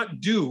rather not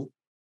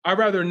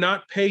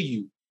pay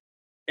you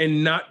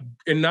and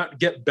not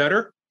get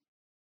better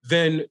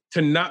than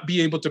to not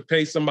be able to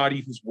pay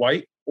somebody who's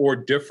white or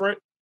different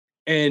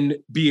and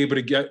be able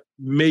to get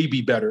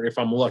maybe better if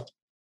I'm lucky.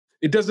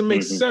 It doesn't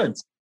make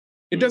sense.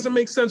 It doesn't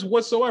make sense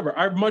whatsoever.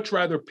 I'd much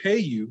rather pay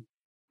you,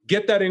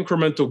 get that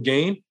incremental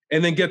gain,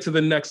 and then get to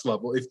the next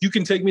level. If you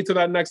can take me to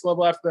that next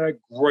level after that,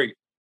 great.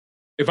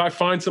 If I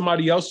find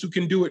somebody else who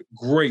can do it,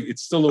 great.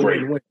 It's still a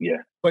win-win. Yeah.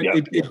 But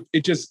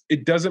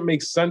it doesn't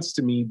make sense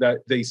to me that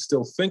they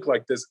still think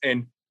like this.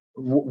 And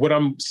what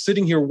I'm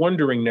sitting here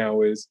wondering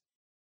now is,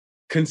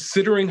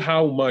 considering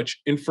how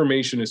much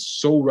information is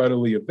so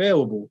readily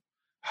available,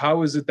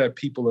 how is it that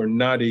people are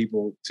not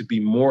able to be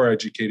more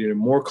educated and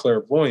more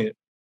clairvoyant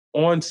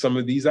on some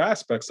of these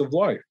aspects of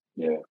life?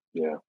 Yeah.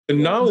 The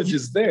knowledge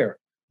is there,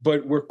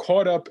 but we're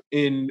caught up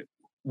in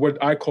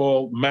what I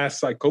call mass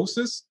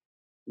psychosis,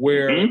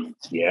 where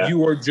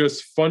you are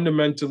just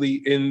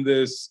fundamentally in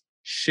this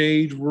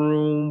shade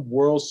room,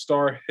 world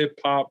star hip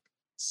hop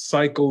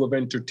cycle of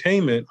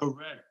entertainment.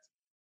 Correct.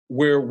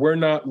 Where we're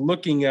not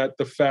looking at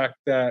the fact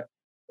that,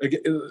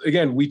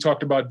 again, we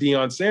talked about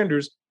Deion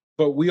Sanders,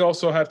 but we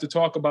also have to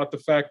talk about the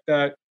fact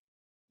that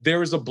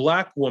there is a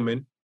Black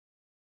woman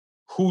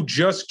who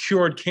just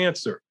cured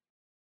cancer.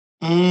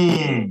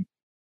 Didn't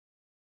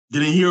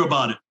hear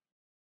about it.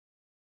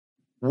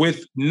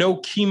 With no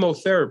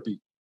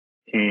chemotherapy.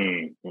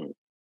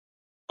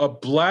 A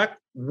Black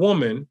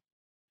woman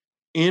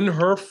in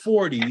her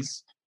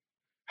 40s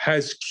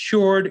has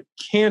cured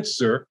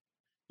cancer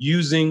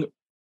using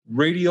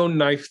radio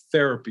knife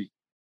therapy,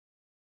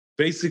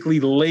 basically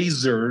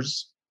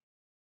lasers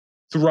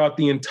throughout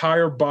the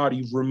entire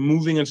body,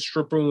 removing and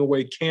stripping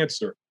away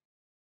cancer.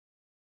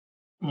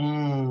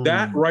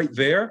 That right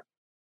there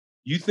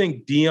You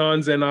think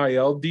Dion's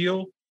NIL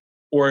deal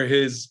or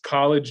his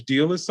college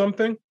deal is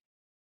something?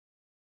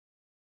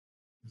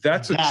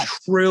 That's a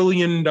 $1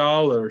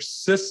 trillion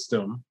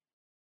system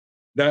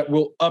that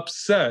will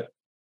upset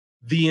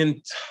the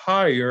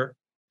entire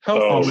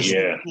health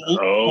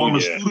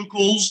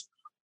pharmaceuticals,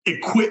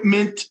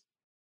 equipment,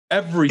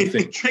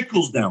 everything. It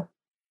trickles down.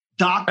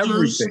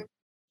 Doctors.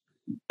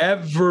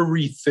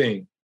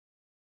 Everything.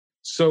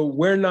 So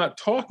we're not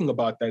talking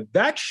about that.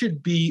 That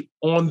should be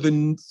on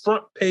the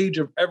front page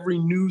of every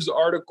news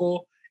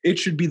article. It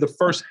should be the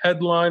first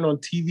headline on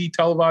TV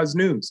televised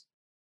news.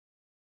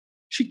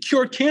 She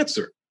cured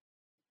cancer.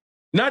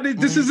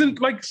 This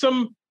isn't like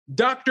some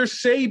Dr.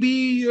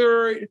 Sabi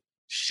or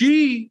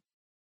she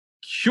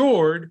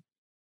cured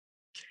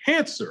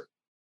cancer.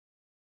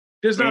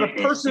 There's not a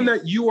person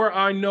that you or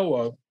I know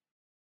of.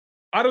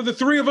 Out of the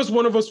three of us,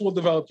 one of us will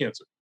develop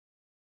cancer.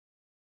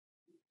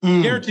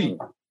 Guaranteed.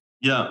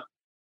 Yeah.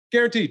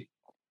 Guaranteed.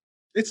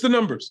 It's the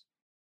numbers.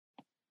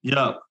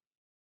 Yeah.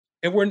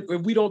 And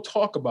we don't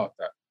talk about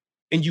that.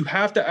 And you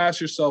have to ask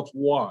yourself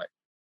why.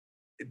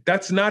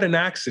 That's not an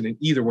accident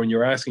either when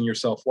you're asking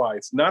yourself why.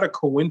 It's not a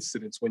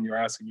coincidence when you're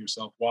asking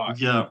yourself why.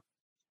 Yeah.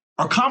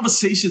 Our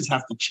conversations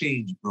have to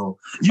change, bro.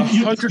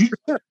 100%.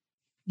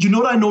 You know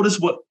what I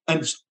noticed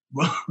and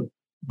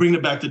bring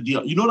it back to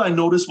Dion. You know what I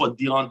noticed what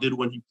Dion did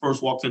when he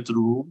first walked into the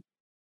room?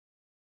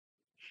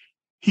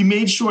 He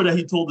made sure that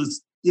he told us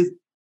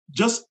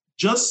just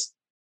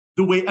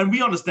the way, and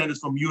we understand this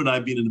from you and I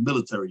being in the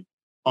military.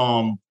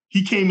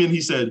 He came in,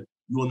 he said,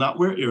 you will not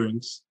wear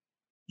earrings.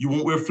 You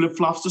won't wear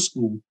flip-flops to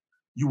school.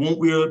 You won't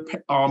wear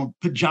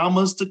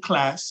pajamas to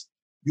class.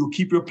 You'll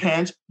keep your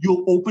pants.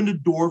 You'll open the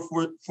door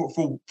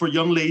for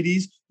young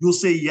ladies. You'll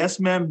say, yes,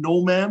 ma'am,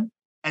 no, ma'am.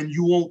 And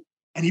you won't.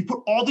 And he put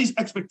all these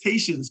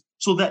expectations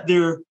so that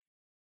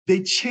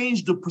they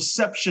changed the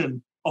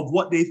perception of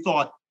what they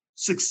thought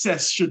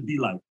success should be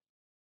like.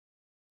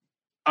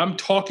 I'm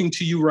talking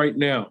to you right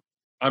now.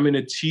 I'm in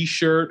a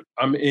t-shirt.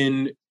 I'm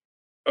in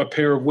a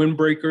pair of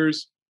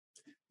windbreakers.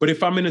 But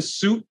if I'm in a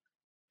suit,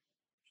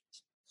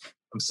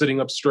 I'm sitting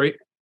up straight.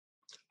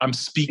 I'm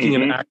speaking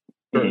and acting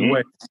a certain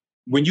way.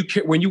 When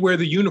you wear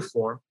the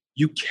uniform,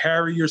 you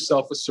carry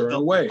yourself a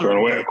certain way.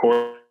 Certain way,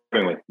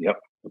 accordingly. Yep.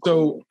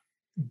 So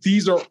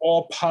these are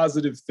all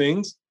positive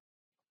things,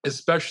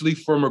 especially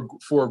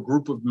for a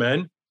group of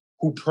men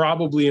who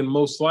probably and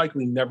most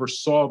likely never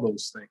saw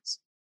those things.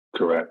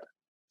 Correct.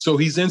 So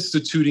he's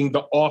instituting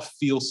the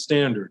off-field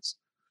standards.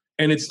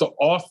 And it's the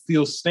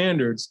off-field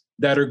standards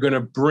that are going to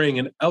bring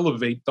and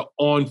elevate the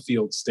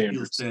on-field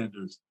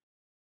standards.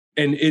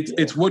 And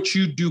it's what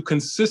you do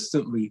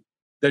consistently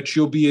that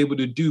you'll be able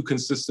to do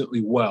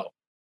consistently well.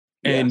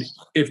 And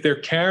if they're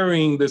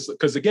carrying this,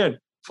 because again,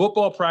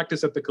 football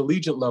practice at the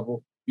collegiate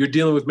level, you're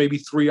dealing with maybe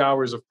 3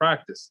 hours of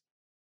practice.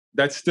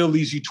 That still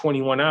leaves you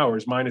 21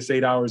 hours minus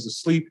 8 hours of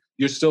sleep.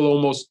 You're still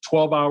almost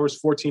 12 hours,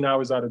 14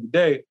 hours out of the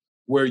day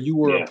where you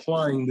were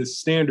applying this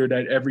standard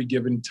at every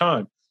given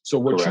time. So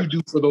what you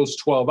do for those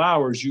 12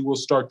 hours, you will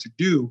start to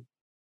do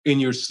in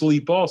your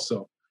sleep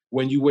also.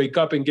 When you wake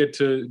up and get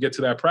to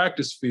that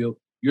practice field,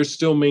 you're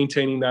still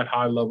maintaining that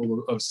high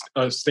level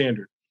of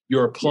standard.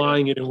 You're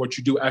applying it in what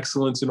you do,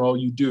 excellence in all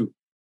you do.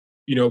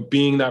 You know,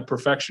 being that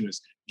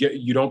perfectionist.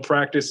 You don't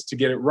practice to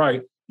get it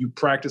right. You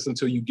practice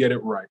until you get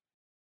it right.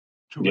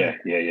 Yeah.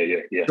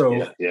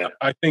 So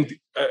I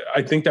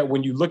think that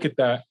when you look at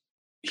that,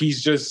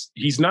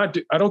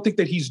 I don't think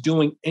that he's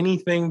doing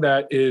anything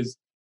that is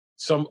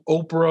some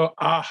Oprah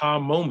aha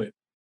moment.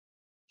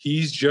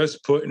 He's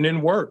just putting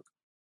in work.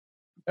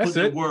 That's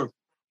it. Work.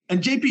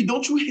 And JP,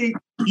 don't you hate,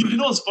 you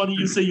know, it's funny,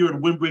 you say you're in a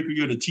windbreaker,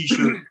 you're in a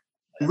t-shirt.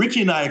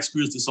 Ricky and I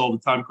experience this all the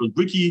time because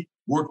Ricky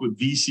worked with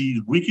VCs.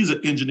 Ricky's an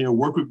engineer,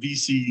 worked with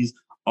VCs,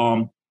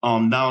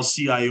 now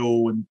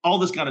CIO and all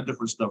this kind of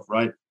different stuff,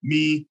 right?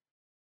 Me,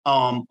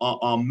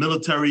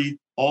 military,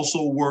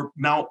 also work.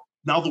 Now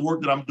the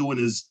work that I'm doing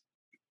is,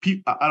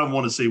 I don't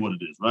want to say what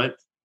it is, right?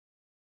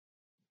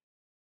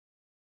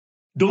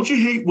 Don't you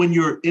hate when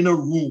you're in a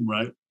room,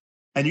 right?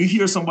 And you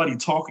hear somebody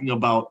talking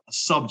about a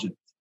subject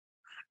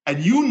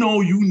and you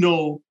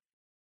know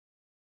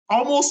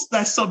almost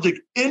that subject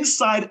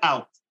inside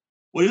out.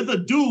 Well, there's a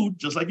dude,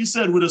 just like you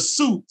said, with a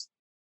suit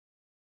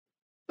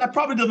that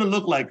probably doesn't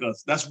look like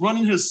us. That's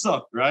running his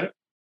suck, right?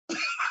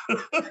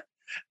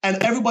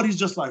 And everybody's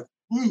just like,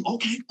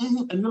 okay.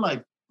 And you're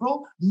like,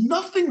 bro,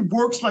 nothing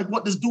works like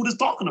what this dude is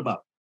talking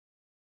about.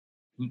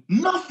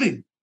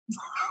 Nothing.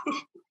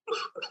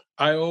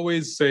 I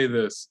always say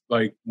this,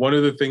 like one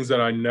of the things that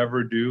I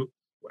never do,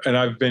 and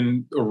I've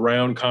been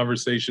around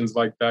conversations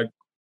like that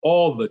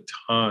all the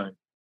time,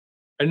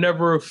 I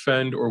never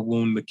offend or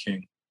wound the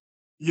king.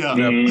 Yeah.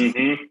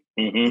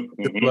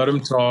 Let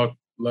him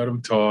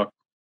talk.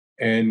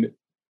 And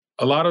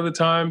a lot of the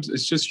times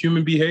it's just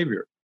human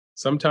behavior.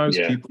 Sometimes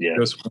people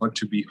just want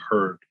to be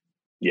heard.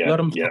 Let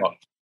them talk.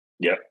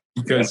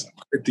 Because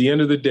at the end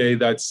of the day,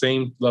 that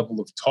same level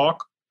of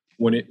talk,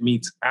 when it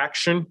meets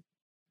action,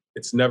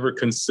 it's never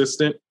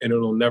consistent and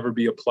it'll never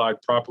be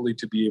applied properly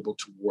to be able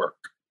to work.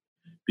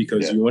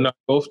 Because you and I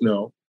both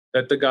know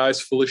that the guy's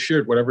full of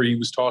shit, whatever he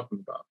was talking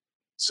about.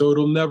 So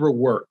it'll never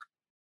work.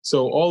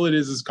 So all it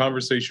is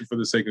conversation for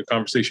the sake of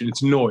conversation.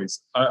 It's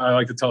noise. I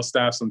like to tell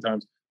staff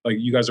sometimes, like,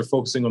 you guys are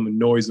focusing on the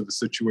noise of a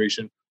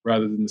situation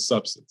rather than the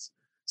substance.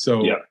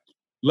 So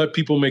let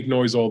people make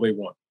noise all they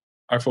want.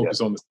 I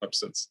focus on the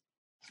substance.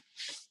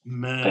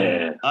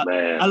 Man,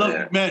 I love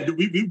it. Man,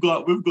 we've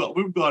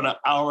gone an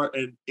hour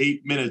and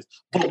 8 minutes.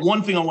 But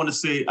one thing I want to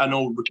say, I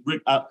know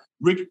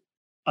Rick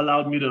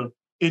allowed me to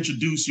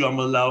introduce you. I'm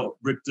gonna allow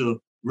Rick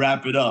to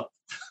wrap it up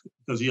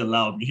because he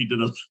allowed me. He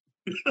did a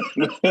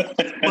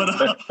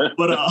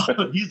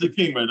but he's the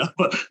king right now.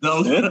 But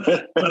no,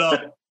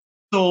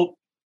 so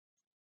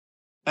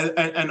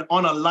and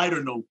on a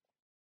lighter note,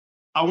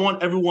 I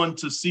want everyone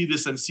to see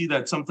this and see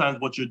that sometimes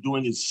what you're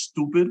doing is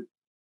stupid.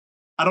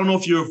 I don't know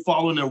if you're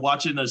following or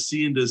watching or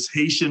seeing this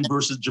Haitian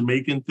versus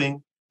Jamaican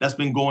thing that's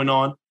been going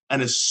on,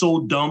 and it's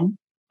so dumb.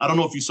 I don't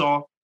know if you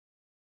saw.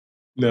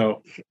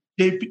 No.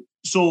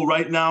 So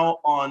right now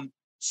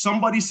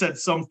somebody said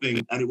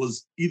something, and it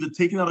was either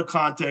taken out of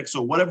context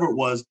or whatever it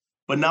was,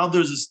 but now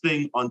there's this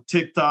thing on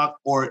TikTok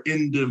or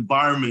in the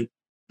environment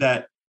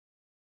that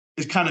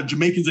is kind of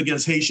Jamaicans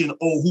against Haitian.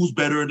 Oh, who's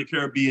better in the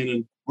Caribbean?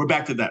 And we're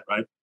back to that,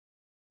 right?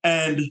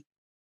 And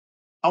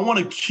I want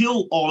to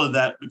kill all of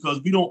that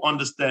because we don't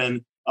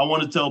understand. I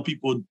want to tell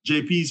people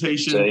JP's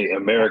Haitian. Say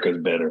America's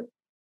better.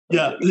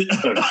 Yeah.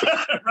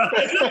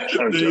 Right.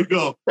 There you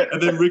go.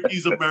 And then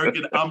Ricky's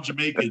American, I'm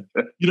Jamaican.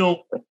 You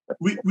know,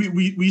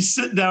 we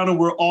sit down and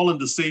we're all in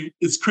the same,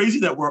 it's crazy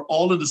that we're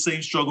all in the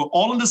same struggle,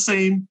 all in the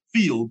same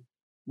field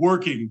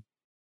working,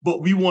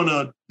 but we want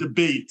to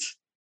debate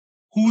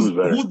who's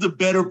the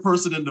better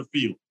person in the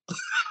field.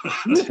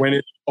 when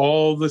it's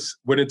all the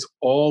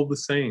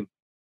same.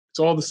 It's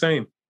all the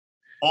same.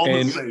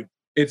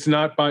 It's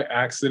not by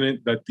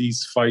accident that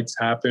these fights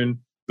happen.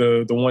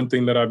 The one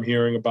thing that I'm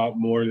hearing about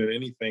more than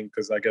anything,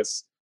 because I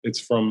guess it's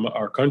from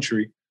our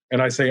country,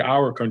 and I say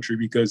our country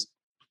because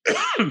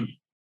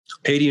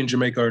Haiti and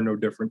Jamaica are no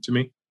different to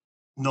me.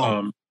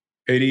 No.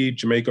 Haiti,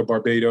 Jamaica,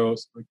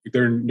 Barbados,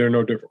 they're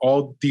no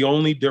different. The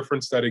only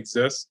difference that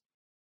exists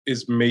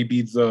is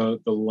maybe the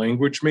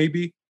language,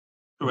 maybe.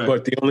 Correct.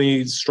 But the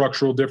only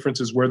structural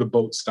difference is where the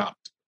boat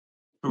stopped.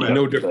 Correct.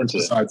 No difference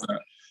besides that.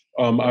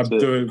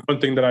 The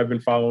one thing that I've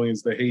been following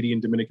is the Haiti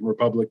and Dominican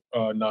Republic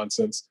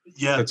nonsense.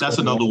 Yeah, that's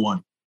another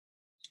one.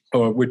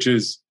 Which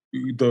is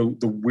the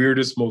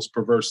weirdest, most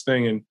perverse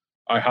thing. And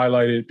I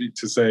highlighted it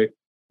to say,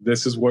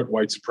 this is what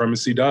white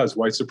supremacy does.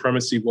 White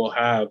supremacy will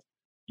have,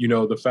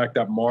 the fact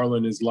that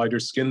Marlon is lighter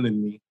skinned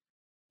than me,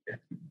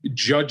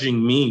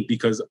 judging me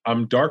because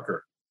I'm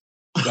darker.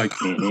 Like,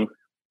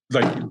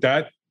 like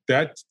that's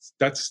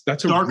a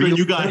darker. Real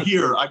you got thing.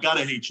 here. I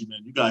gotta hate you,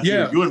 man. You got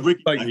here. You and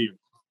Ricky got here.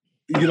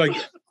 You like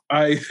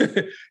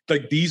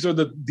these are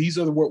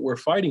what we're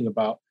fighting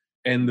about,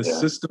 and the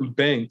system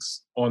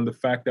banks on the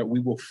fact that we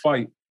will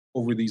fight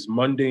over these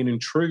mundane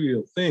and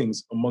trivial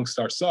things amongst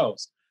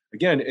ourselves.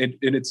 Again,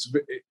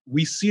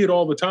 we see it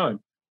all the time.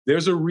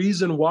 There's a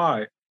reason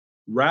why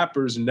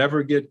rappers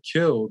never get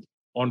killed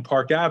on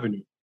Park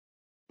Avenue.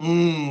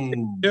 They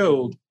get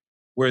killed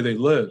where they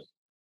live.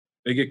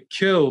 They get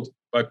killed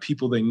by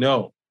people they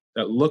know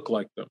that look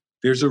like them.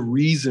 There's a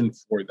reason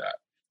for that.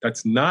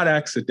 That's not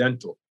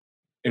accidental.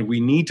 And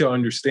we need to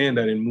understand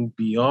that and move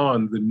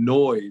beyond the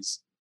noise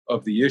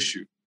of the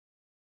issue.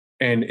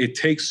 And it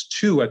takes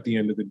two at the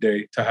end of the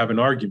day to have an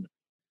argument.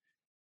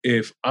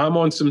 If I'm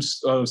on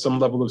some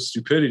level of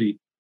stupidity,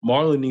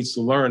 Marlon needs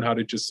to learn how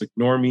to just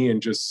ignore me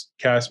and just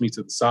cast me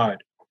to the side,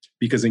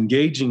 because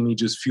engaging me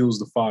just fuels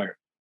the fire.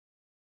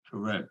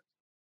 Correct.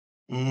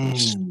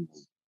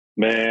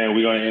 Man,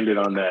 we're gonna end it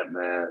on that,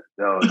 man.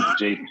 No,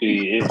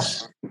 JP,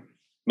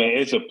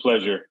 it's a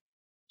pleasure.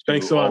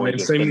 Thanks a lot, man.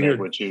 Same here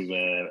with you,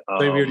 man.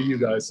 Same here to you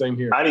guys. Same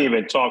here. I didn't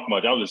even talk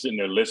much. I was just sitting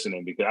there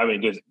listening because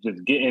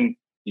just getting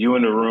you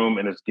in the room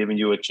and it's giving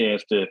you a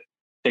chance to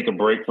take a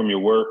break from your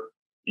work.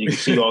 You can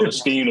see all the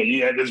steam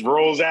that just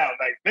rolls out.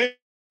 Like, man,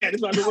 this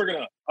is what I've been working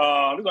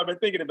on. This is what I've been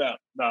thinking about.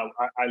 No,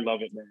 I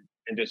love it, man.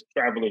 And just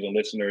travelers and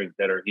listeners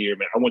that are here,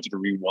 man, I want you to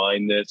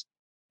rewind this.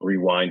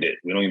 Rewind it.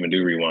 We don't even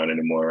do rewind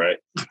anymore, right?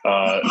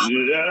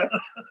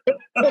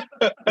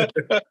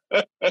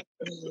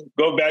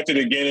 Go back to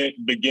the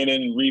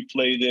beginning,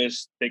 replay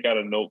this, take out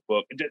a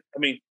notebook.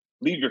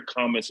 Leave your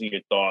comments and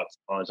your thoughts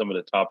on some of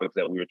the topics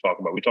that we were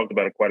talking about. We talked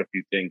about quite a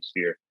few things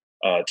here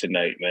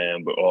tonight,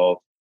 man, but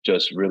all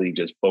just really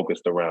just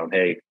focused around,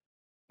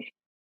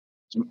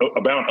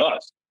 about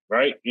us,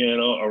 right?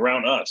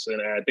 Around us. And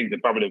I think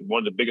that probably one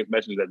of the biggest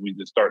messages that we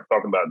just start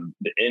talking about at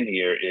the end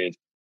here is,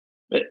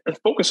 let's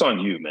focus on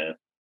you, man.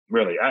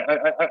 Really,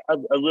 I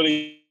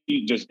really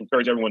just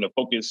encourage everyone to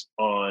focus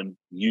on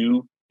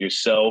you,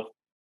 yourself,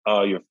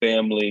 your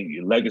family,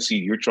 your legacy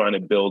you're trying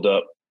to build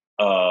up,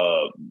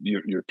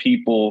 your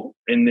people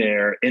in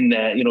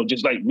that,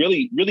 just like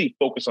really, really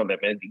focus on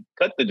that, man.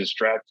 Cut the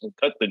distraction,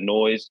 cut the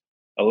noise.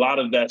 A lot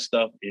of that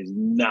stuff is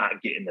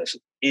not getting us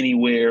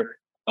anywhere,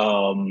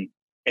 and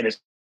it's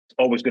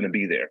always going to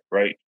be there,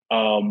 right?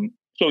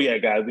 So yeah,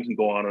 guys, we can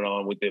go on and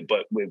on with it,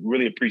 but we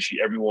really appreciate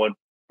everyone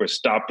for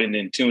stopping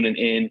and tuning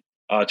in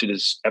to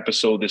this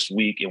episode this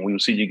week. And we will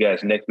see you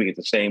guys next week at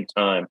the same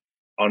time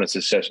on the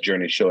Success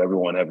Journey Show.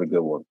 Everyone have a good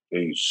one.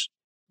 Peace.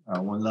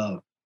 One love.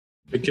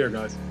 Take care,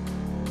 guys.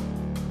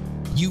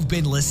 You've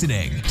been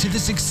listening to The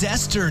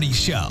Success Journey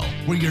Show,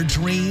 where your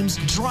dreams,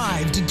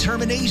 drive,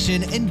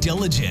 determination, and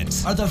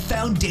diligence are the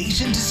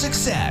foundation to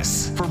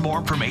success. For more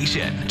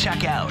information,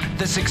 check out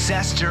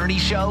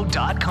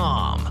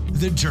thesuccessjourneyshow.com.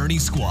 The Journey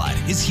Squad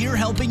is here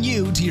helping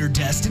you to your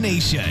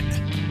destination.